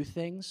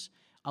things.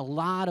 A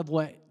lot of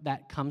what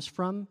that comes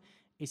from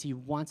is he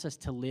wants us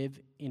to live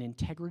in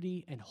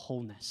integrity and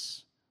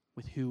wholeness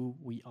with who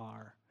we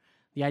are.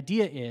 The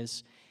idea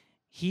is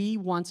he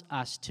wants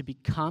us to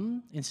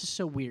become, and this is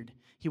so weird,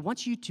 he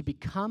wants you to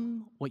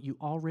become what you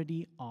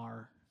already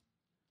are.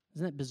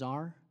 Isn't that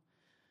bizarre?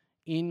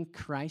 In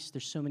Christ,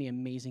 there's so many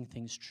amazing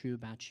things true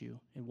about you,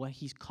 and what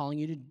he's calling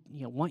you to,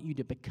 want you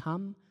to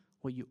become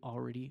what you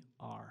already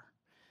are.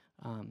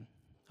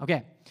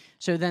 Okay,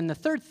 so then the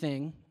third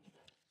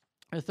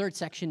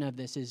section of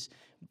this is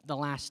the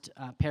last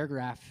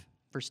paragraph,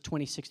 verse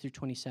 26 through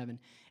 27.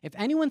 If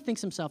anyone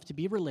thinks himself to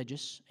be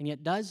religious and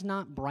yet does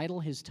not bridle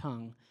his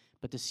tongue,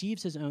 but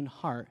deceives his own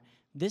heart,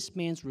 this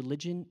man's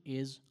religion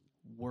is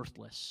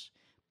worthless.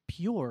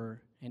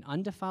 Pure and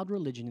undefiled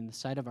religion in the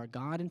sight of our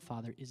God and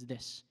Father is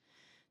this: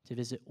 to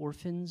visit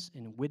orphans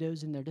and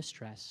widows in their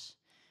distress,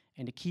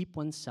 and to keep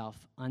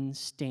oneself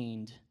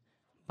unstained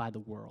by the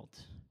world.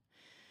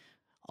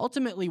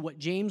 Ultimately, what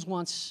James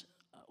wants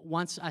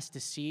us to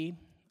see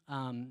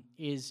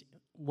is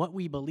what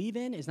we believe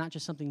in is not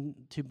just something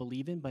to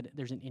believe in, but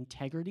there's an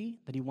integrity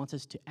that he wants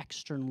us to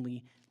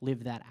externally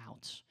live that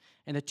out.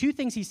 And the two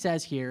things he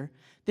says here,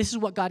 this is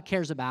what God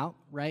cares about,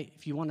 right?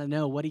 If you want to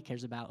know what he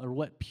cares about or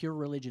what pure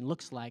religion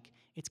looks like,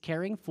 it's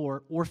caring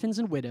for orphans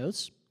and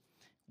widows,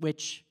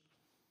 which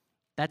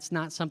that's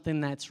not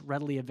something that's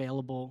readily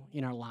available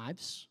in our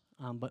lives,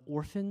 but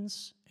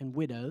orphans and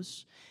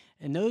widows,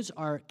 and that's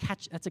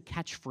a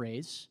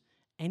catchphrase.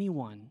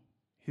 Anyone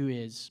who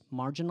is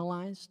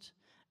marginalized,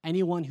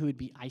 anyone who would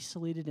be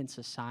isolated in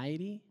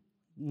society,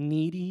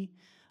 needy,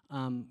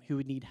 who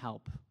would need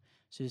help.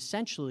 So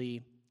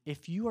essentially,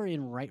 if you are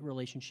in right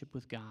relationship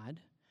with God,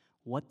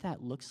 what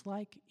that looks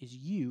like is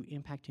you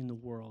impacting the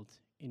world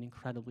in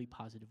incredibly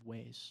positive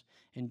ways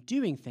and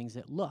doing things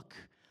that look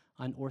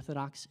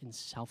unorthodox and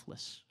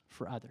selfless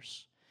for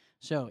others.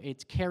 So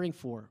it's caring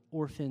for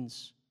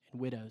orphans and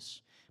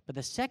widows. But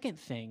the second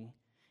thing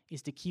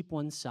is to keep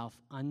oneself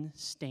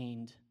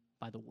unstained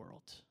by the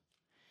world.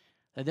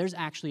 That there's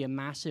actually a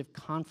massive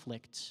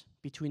conflict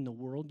between the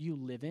world you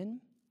live in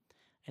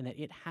and that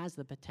it has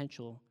the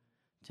potential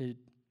to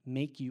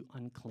make you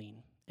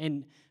unclean.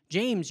 And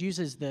James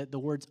uses the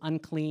words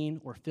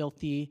unclean or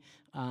filthy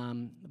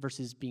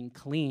versus being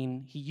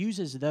clean. He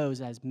uses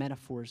those as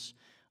metaphors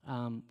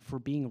for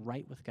being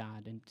right with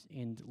God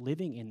and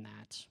living in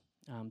that.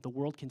 The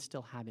world can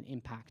still have an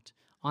impact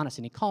on us,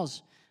 and he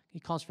calls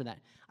for that.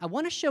 I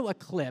want to show a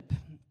clip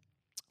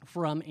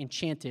from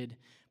Enchanted,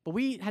 but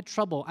we had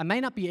trouble. I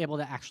might not be able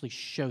to actually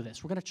show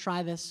this. We're going to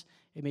try this.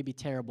 It may be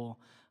terrible,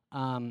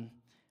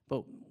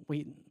 but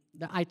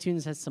the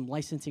iTunes has some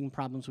licensing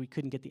problems. We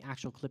couldn't get the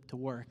actual clip to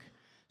work.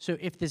 So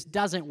if this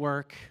doesn't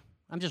work,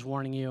 I'm just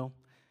warning you,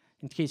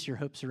 in case your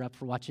hopes are up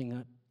for watching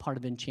a part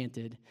of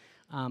Enchanted.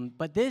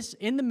 But this,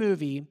 in the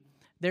movie,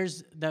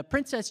 there's the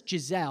Princess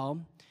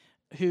Giselle,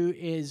 who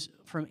is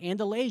from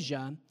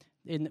Andalasia,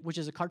 which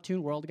is a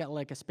cartoon world. Got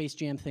like a Space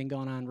Jam thing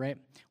going on, right?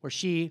 Where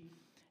she,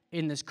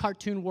 in this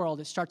cartoon world,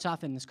 it starts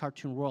off in this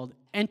cartoon world,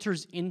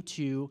 enters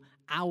into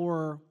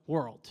our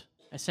world,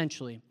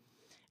 essentially.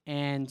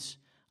 And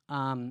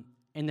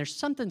there's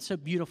something so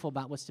beautiful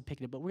about what's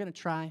depicted, but we're going to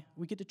try.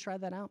 We get to try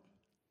that out?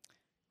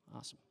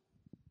 Awesome.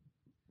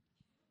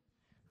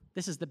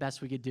 This is the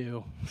best we could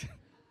do.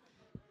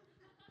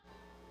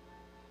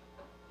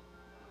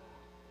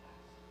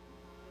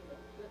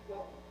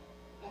 Well,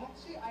 I have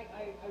to say,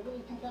 I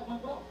really think that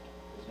went well.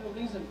 There's no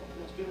reason.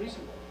 Let's be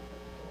reasonable.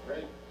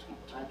 Great.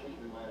 I think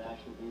we might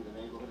actually be the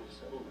neighborhood of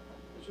settlement.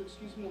 Would you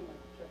excuse me? I'm going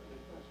to check the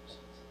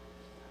first.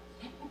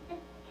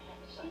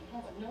 She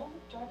has no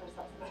driver's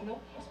license, no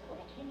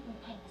passport. I can't even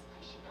find this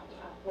place she comes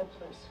from. What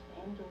place?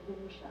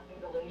 Andalusia.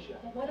 Malaysia.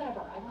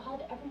 Whatever. I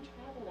called every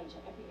travel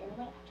agent, every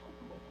airline. I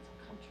don't know if it's a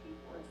country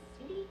or a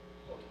city.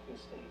 Or a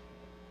state.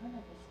 None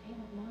of the state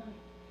of mind.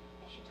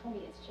 And she told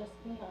me it's just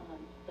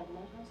beyond the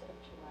meadows of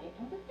joy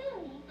and the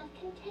valley of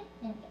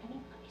contentment. I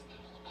mean, what is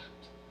that all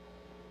about?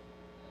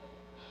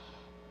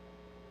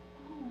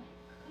 Oh my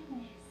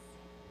goodness.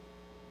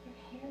 Your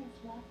hair is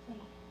lovely.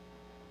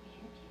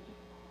 You're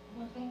beautiful.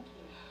 Well, thank you.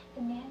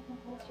 The man who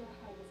holds your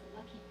heart is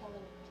a lucky fellow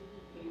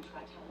indeed. Will you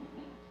try telling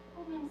him that?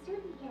 Oh, I'm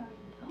certain he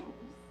already knows.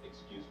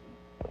 Excuse me.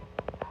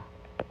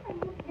 Are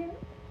you him?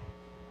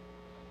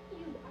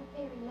 You are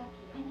very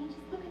lucky. I mean,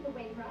 just look at the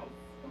way your eyes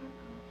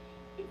sparkle.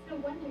 It's no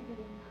wonder you're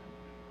in love.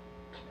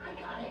 I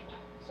got it.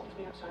 Excuse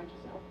me, I'm sorry,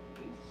 Giselle.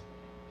 Please.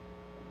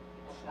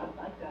 It's not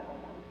like that.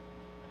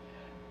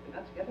 We're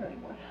not together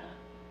anymore.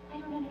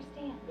 I don't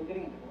understand. We're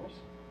getting a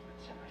divorce.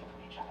 We're separated from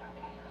each other,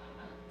 okay?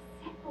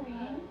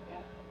 Separating?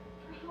 Yeah.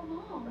 For how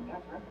long?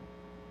 Forever.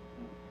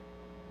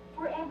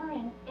 Forever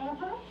and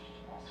ever?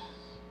 Yes.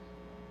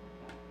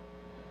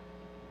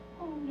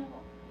 Oh, no.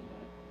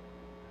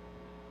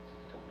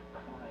 Don't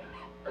cry.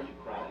 Are you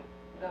crying?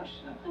 No,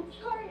 she's not. I'm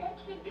sorry, I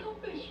can't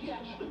help it. She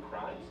actually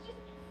cries. It's just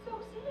so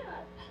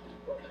sad.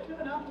 What kind of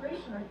an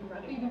operation are you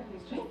running? Phoebe,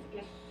 please,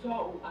 this is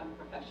so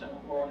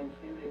unprofessional. Morning,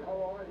 Phoebe.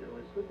 How are you?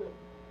 It's good to...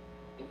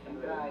 If you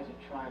guys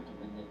are trying to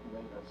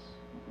manipulate us,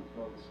 you can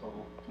throw this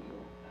whole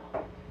deal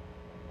out.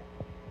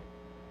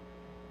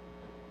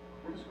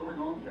 What is going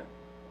on here?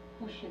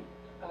 Who's she?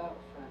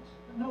 Friends.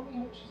 No,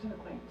 she's an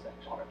acquaintance,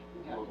 actually.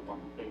 You're the one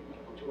who made me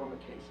put you on the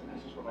case, and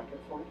this is what I get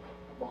for it.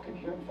 I walk in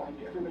here and find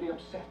everybody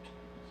upset.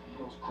 Some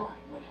girls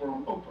crying like we're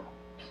on Oprah.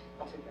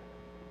 I'll take care of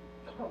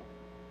it. Oh,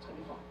 it's gonna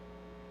be fine.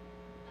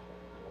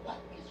 What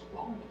is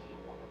wrong with you?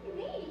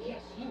 Me?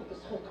 Yes, you,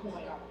 this whole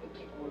Kumbaya with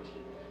people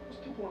routine.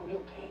 Those people are in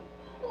real pain.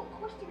 Well, of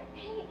course they're in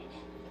pain.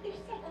 They're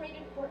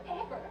separated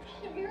forever.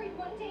 They're married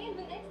one day and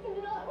the next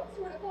they're not. What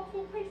sort of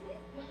awful place is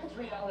this? That's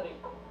reality.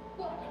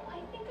 Well,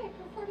 I think I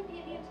prefer to be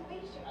in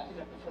Andalusia. I think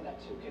I prefer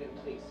that too. Get in,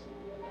 please.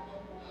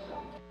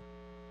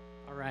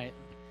 All right.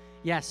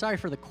 Yeah, sorry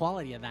for the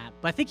quality of that,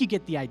 but I think you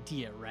get the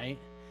idea, right?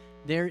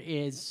 There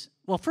is,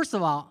 well, first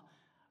of all,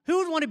 who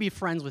would want to be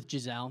friends with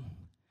Giselle?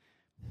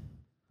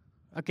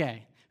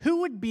 Okay.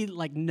 Who would be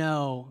like,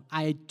 no,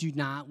 I do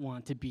not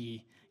want to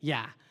be?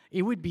 Yeah,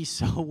 it would be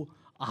so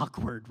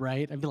awkward,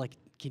 right? I'd be like,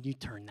 can you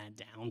turn that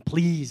down,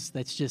 please?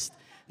 That's just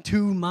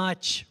too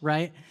much,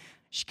 right?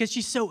 Because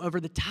she's so over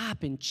the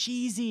top and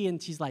cheesy,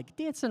 and she's like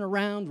dancing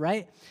around,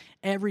 right?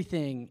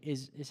 Everything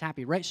is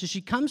happy, right? So she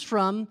comes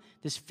from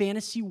this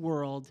fantasy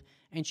world,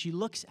 and she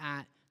looks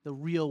at the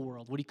real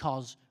world, what he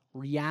calls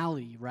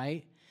reality,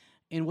 right?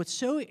 And what's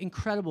so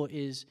incredible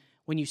is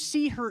when you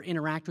see her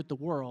interact with the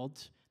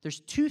world, there's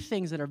two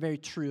things that are very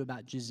true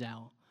about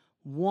Giselle.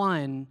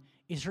 One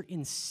is her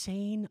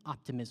insane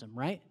optimism,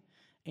 right?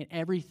 And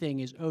everything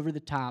is over the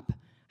top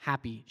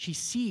happy.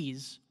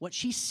 What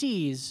she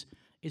sees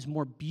is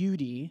more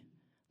beauty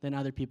than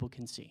other people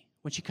can see.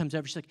 When she comes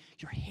over, she's like,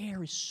 your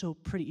hair is so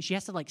pretty. She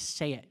has to like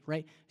say it,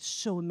 right?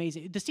 So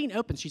amazing. The scene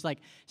opens, she's like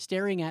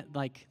staring at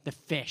like the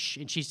fish,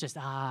 and she's just,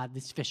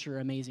 these fish are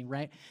amazing,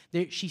 right?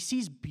 She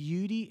sees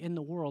beauty in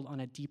the world on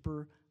a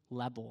deeper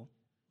level,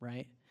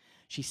 right?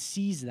 She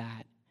sees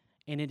that,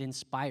 and it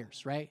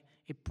inspires, right?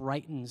 It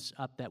brightens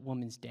up that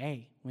woman's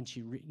day when she,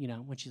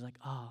 when she's like,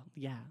 oh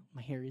yeah,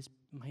 my hair is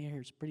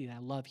pretty. I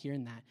love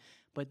hearing that.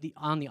 But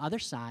on the other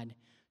side,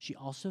 she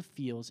also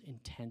feels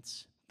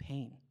intense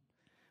pain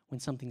when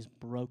something's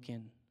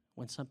broken,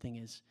 when something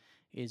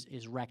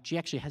is wrecked. She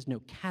actually has no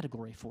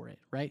category for it,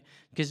 right?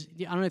 Because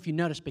I don't know if you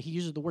noticed, but he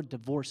uses the word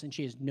divorce, and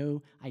she has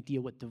no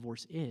idea what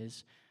divorce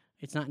is.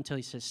 It's not until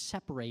he says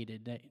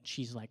separated that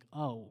she's like,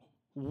 oh,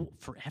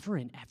 forever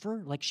and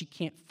ever? Like she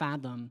can't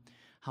fathom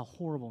how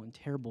horrible and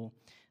terrible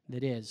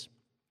that is.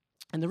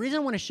 And the reason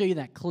I want to show you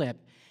that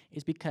clip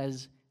is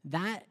because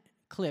that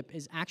clip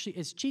is actually,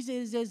 as cheesy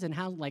as it is and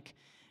how like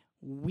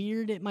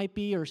weird it might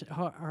be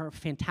or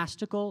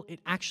fantastical, it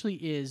actually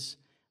is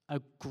a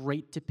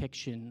great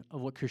depiction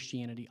of what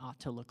Christianity ought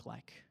to look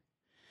like.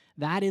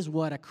 That is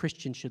what a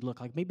Christian should look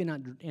like. Maybe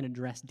not in a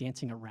dress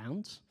dancing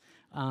around.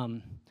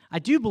 I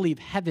do believe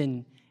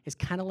heaven is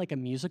kind of like a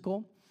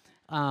musical.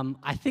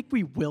 I think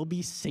we will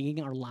be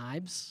singing our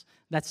lives.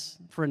 That's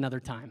for another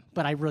time.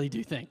 But I really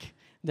do think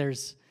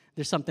there's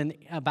something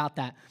about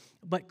that.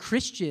 But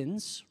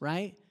Christians,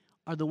 right,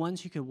 are the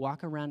ones who could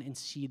walk around and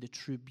see the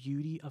true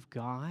beauty of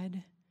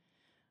God,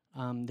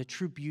 the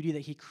true beauty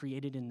that he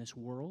created in this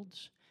world,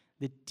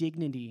 the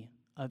dignity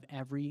of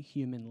every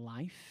human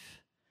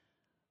life,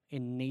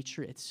 in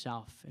nature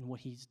itself and what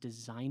he's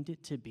designed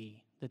it to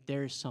be, that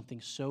there is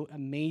something so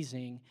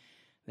amazing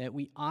that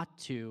we ought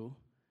to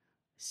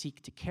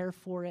seek to care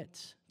for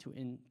it,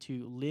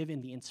 to live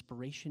in the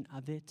inspiration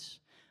of it,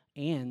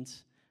 and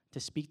to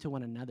speak to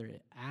one another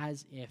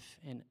as if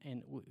and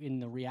in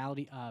the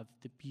reality of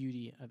the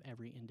beauty of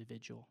every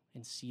individual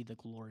and see the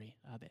glory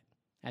of it,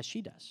 as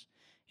she does.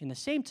 In the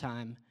same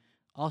time,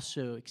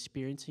 also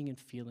experiencing and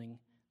feeling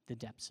the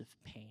depths of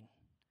pain.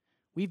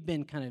 We've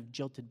been kind of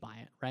jilted by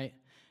it, right?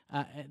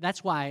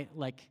 That's why,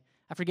 like,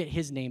 I forget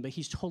his name, but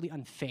he's totally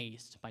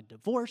unfazed by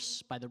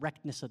divorce, by the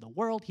wreckedness of the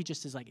world. He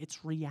just is like,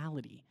 it's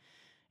reality.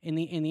 And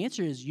the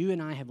answer is you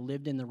and I have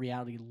lived in the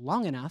reality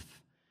long enough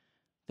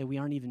that we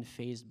aren't even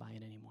fazed by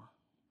it anymore.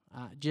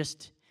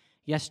 Just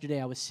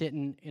yesterday, I was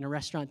sitting in a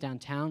restaurant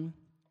downtown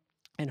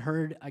and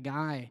heard a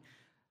guy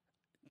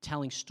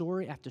telling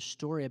story after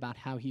story about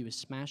how he was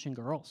smashing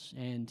girls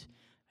and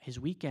his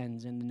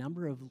weekends and the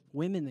number of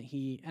women that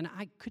and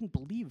I couldn't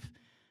believe,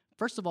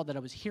 first of all, that I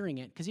was hearing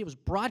it because it was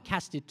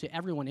broadcasted to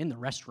everyone in the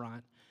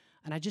restaurant,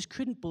 and I just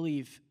couldn't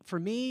believe. For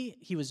me,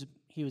 he was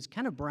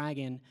kind of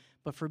bragging,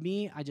 but for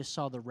me, I just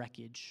saw the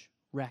wreckage,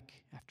 wreck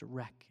after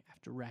wreck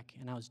after wreck,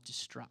 and I was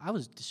distraught.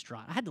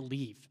 I had to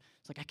leave.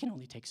 It's like, I can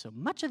only take so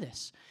much of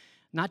this.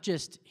 Not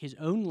just his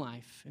own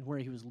life and where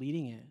he was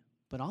leading it,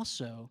 but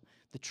also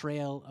the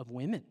trail of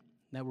women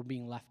that were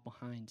being left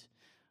behind.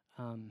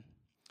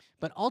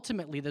 But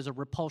ultimately, there's a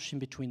repulsion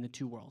between the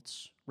two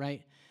worlds,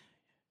 right?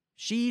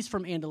 She's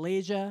from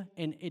Andalusia,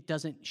 and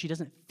she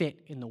doesn't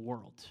fit in the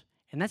world.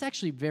 And that's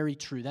actually very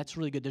true. That's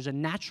really good. There's a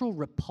natural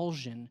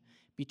repulsion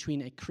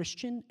between a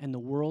Christian and the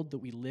world that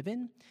we live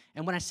in.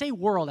 And when I say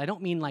world, I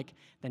don't mean like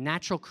the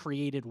natural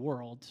created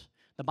world.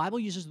 The Bible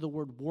uses the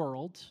word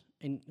world,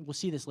 and we'll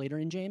see this later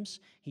in James.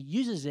 He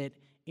uses it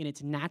in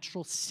its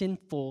natural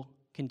sinful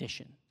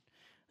condition.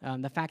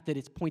 The fact that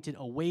it's pointed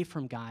away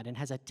from God and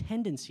has a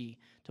tendency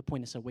to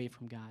point us away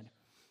from God.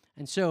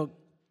 And so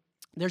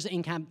there's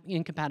an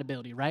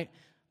incompatibility, right?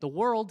 The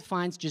world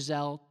finds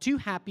Giselle too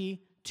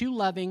happy, too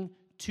loving,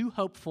 too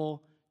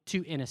hopeful,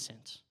 too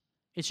innocent.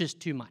 It's just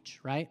too much,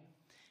 right?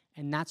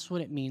 And that's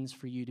what it means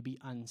for you to be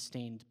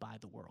unstained by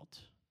the world,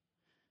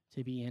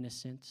 to be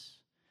innocent,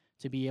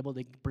 to be able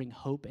to bring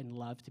hope and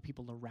love to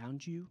people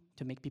around you,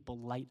 to make people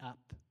light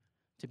up,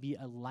 to be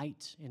a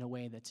light in a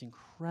way that's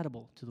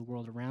incredible to the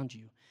world around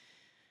you.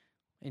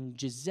 And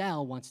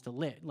Giselle wants to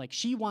live. Like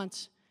she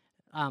wants,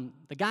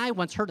 the guy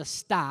wants her to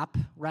stop,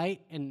 right?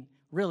 And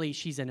really,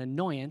 she's an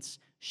annoyance.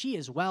 She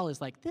as well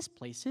is like, this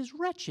place is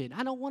wretched.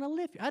 I don't want to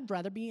live here. I'd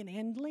rather be in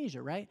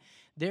Andalusia, right?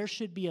 There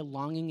should be a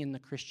longing in the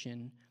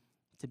Christian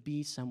to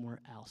be somewhere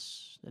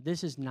else. That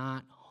this is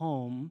not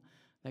home,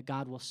 that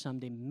God will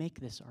someday make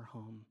this our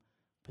home.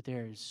 But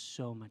there is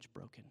so much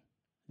broken.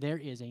 There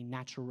is a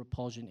natural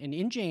repulsion. And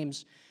in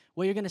James,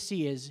 what you're going to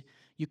see is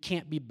you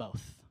can't be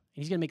both.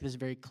 And he's going to make this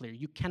very clear.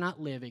 You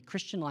cannot live a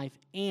Christian life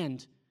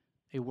and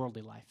a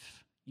worldly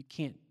life. You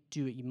can't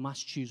do it. You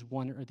must choose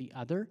one or the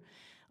other.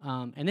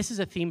 And this is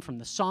a theme from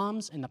the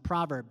Psalms and the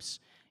Proverbs,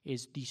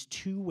 is these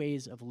two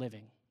ways of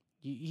living.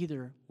 You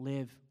either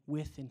live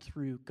with and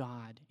through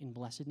God in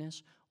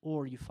blessedness,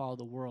 or you follow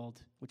the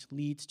world, which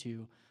leads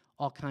to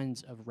all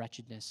kinds of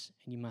wretchedness,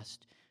 and you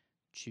must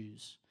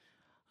choose.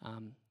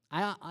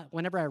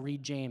 Whenever I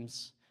read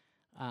James,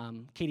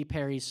 Katy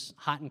Perry's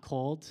Hot and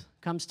Cold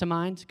comes to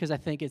mind, because I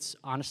think it's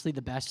honestly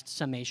the best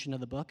summation of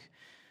the book.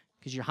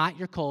 Because you're hot,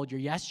 you're cold, you're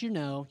yes, you're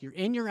no, you're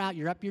in, you're out,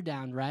 you're up, you're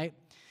down, right?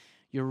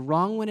 You're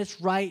wrong when it's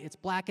right. It's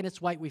black and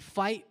it's white. We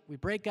fight, we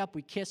break up,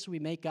 we kiss, we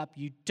make up.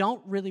 You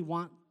don't really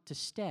want to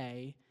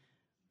stay,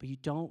 but you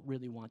don't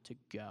really want to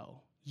go.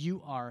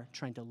 You are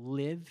trying to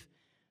live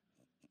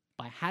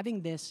by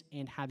having this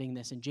and having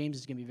this. And James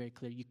is going to be very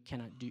clear. You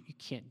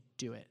can't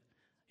do it.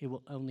 It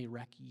will only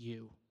wreck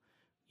you.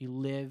 You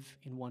live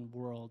in one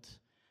world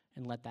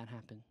and let that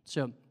happen.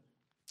 So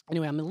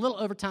anyway, I'm a little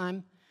over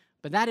time,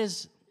 but that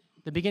is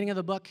the beginning of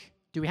the book.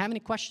 Do we have any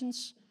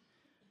questions?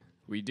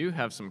 We do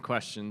have some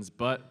questions,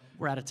 but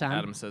We're out of time.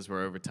 Adam says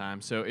we're over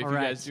time. So if All you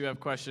right. guys do have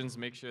questions,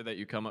 make sure that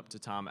you come up to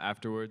Tom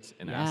afterwards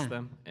and ask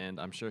them, and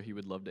I'm sure he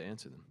would love to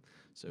answer them.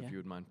 So if you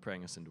would mind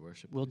praying us into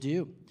worship. Will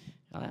do.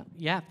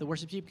 If the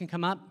worship team can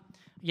come up.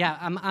 Yeah,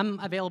 I'm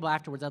available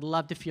afterwards. I'd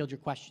love to field your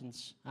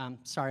questions.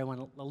 Sorry, I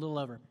went a little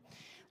over.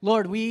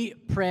 Lord, we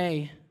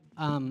pray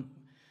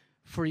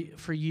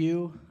for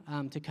you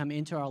to come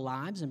into our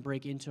lives and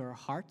break into our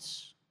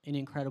hearts in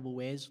incredible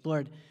ways.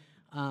 Lord,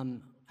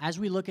 as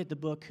we look at the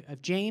book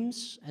of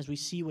James, as we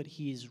see what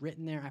he's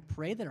written there, I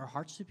pray that our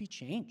hearts would be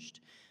changed,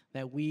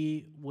 that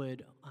we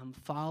would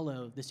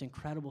follow this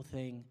incredible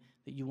thing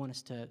that you want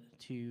us to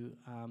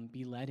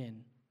be led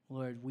in.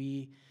 Lord,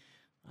 we've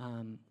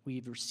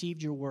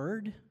received your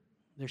word.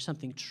 There's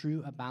something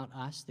true about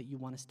us that you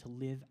want us to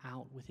live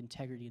out with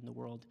integrity in the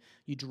world.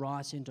 You draw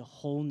us into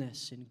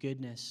wholeness and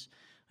goodness.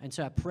 And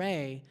so I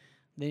pray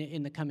that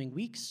in the coming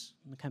weeks,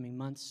 in the coming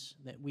months,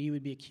 that we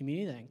would be a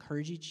community that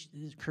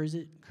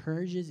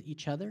encourages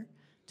each other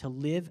to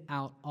live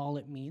out all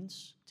it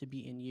means to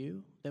be in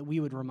you, that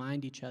we would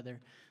remind each other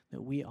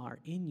that we are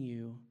in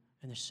you,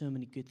 and there's so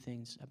many good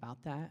things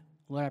about that.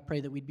 Lord, I pray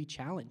that we'd be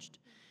challenged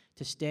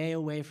to stay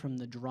away from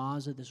the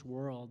draws of this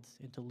world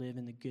and to live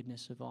in the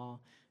goodness of all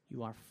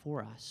you are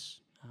for us.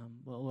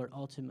 Well, Lord,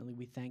 ultimately,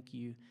 we thank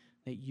you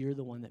that you're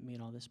the one that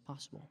made all this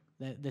possible,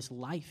 that this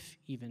life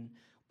even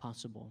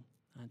possible,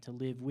 to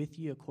live with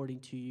you according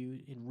to you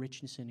in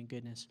richness and in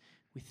goodness.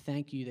 We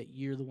thank you that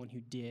you're the one who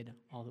did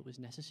all that was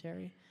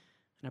necessary,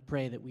 and I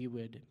pray that we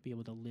would be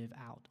able to live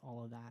out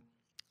all of that,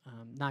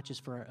 not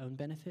just for our own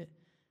benefit,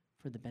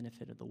 for the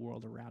benefit of the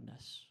world around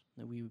us,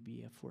 that we would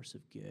be a force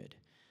of good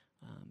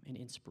and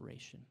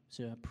inspiration.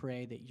 So I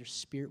pray that your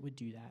Spirit would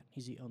do that.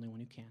 He's the only one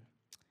who can.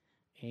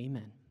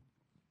 Amen.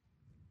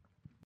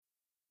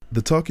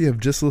 The talk you have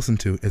just listened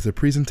to is a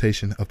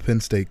presentation of Penn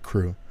State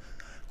Crew.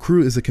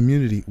 Crew is a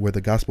community where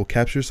the gospel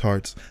captures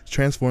hearts,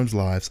 transforms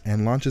lives,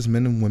 and launches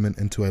men and women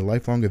into a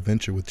lifelong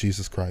adventure with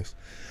Jesus Christ.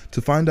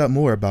 To find out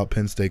more about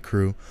Penn State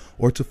Crew,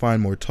 or to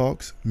find more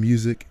talks,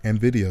 music, and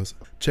videos,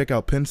 check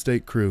out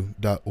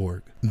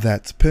pennstatecrew.org.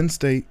 That's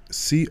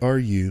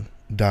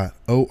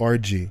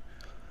pennstatecrew.org.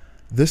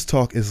 This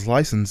talk is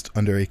licensed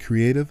under a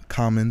Creative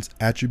Commons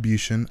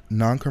Attribution,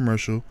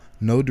 Non-Commercial,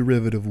 No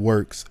Derivative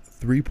Works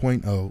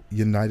 3.0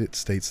 United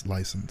States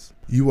license.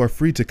 You are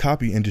free to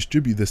copy and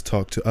distribute this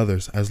talk to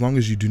others as long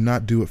as you do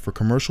not do it for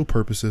commercial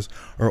purposes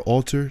or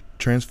alter,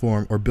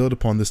 transform, or build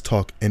upon this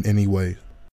talk in any way.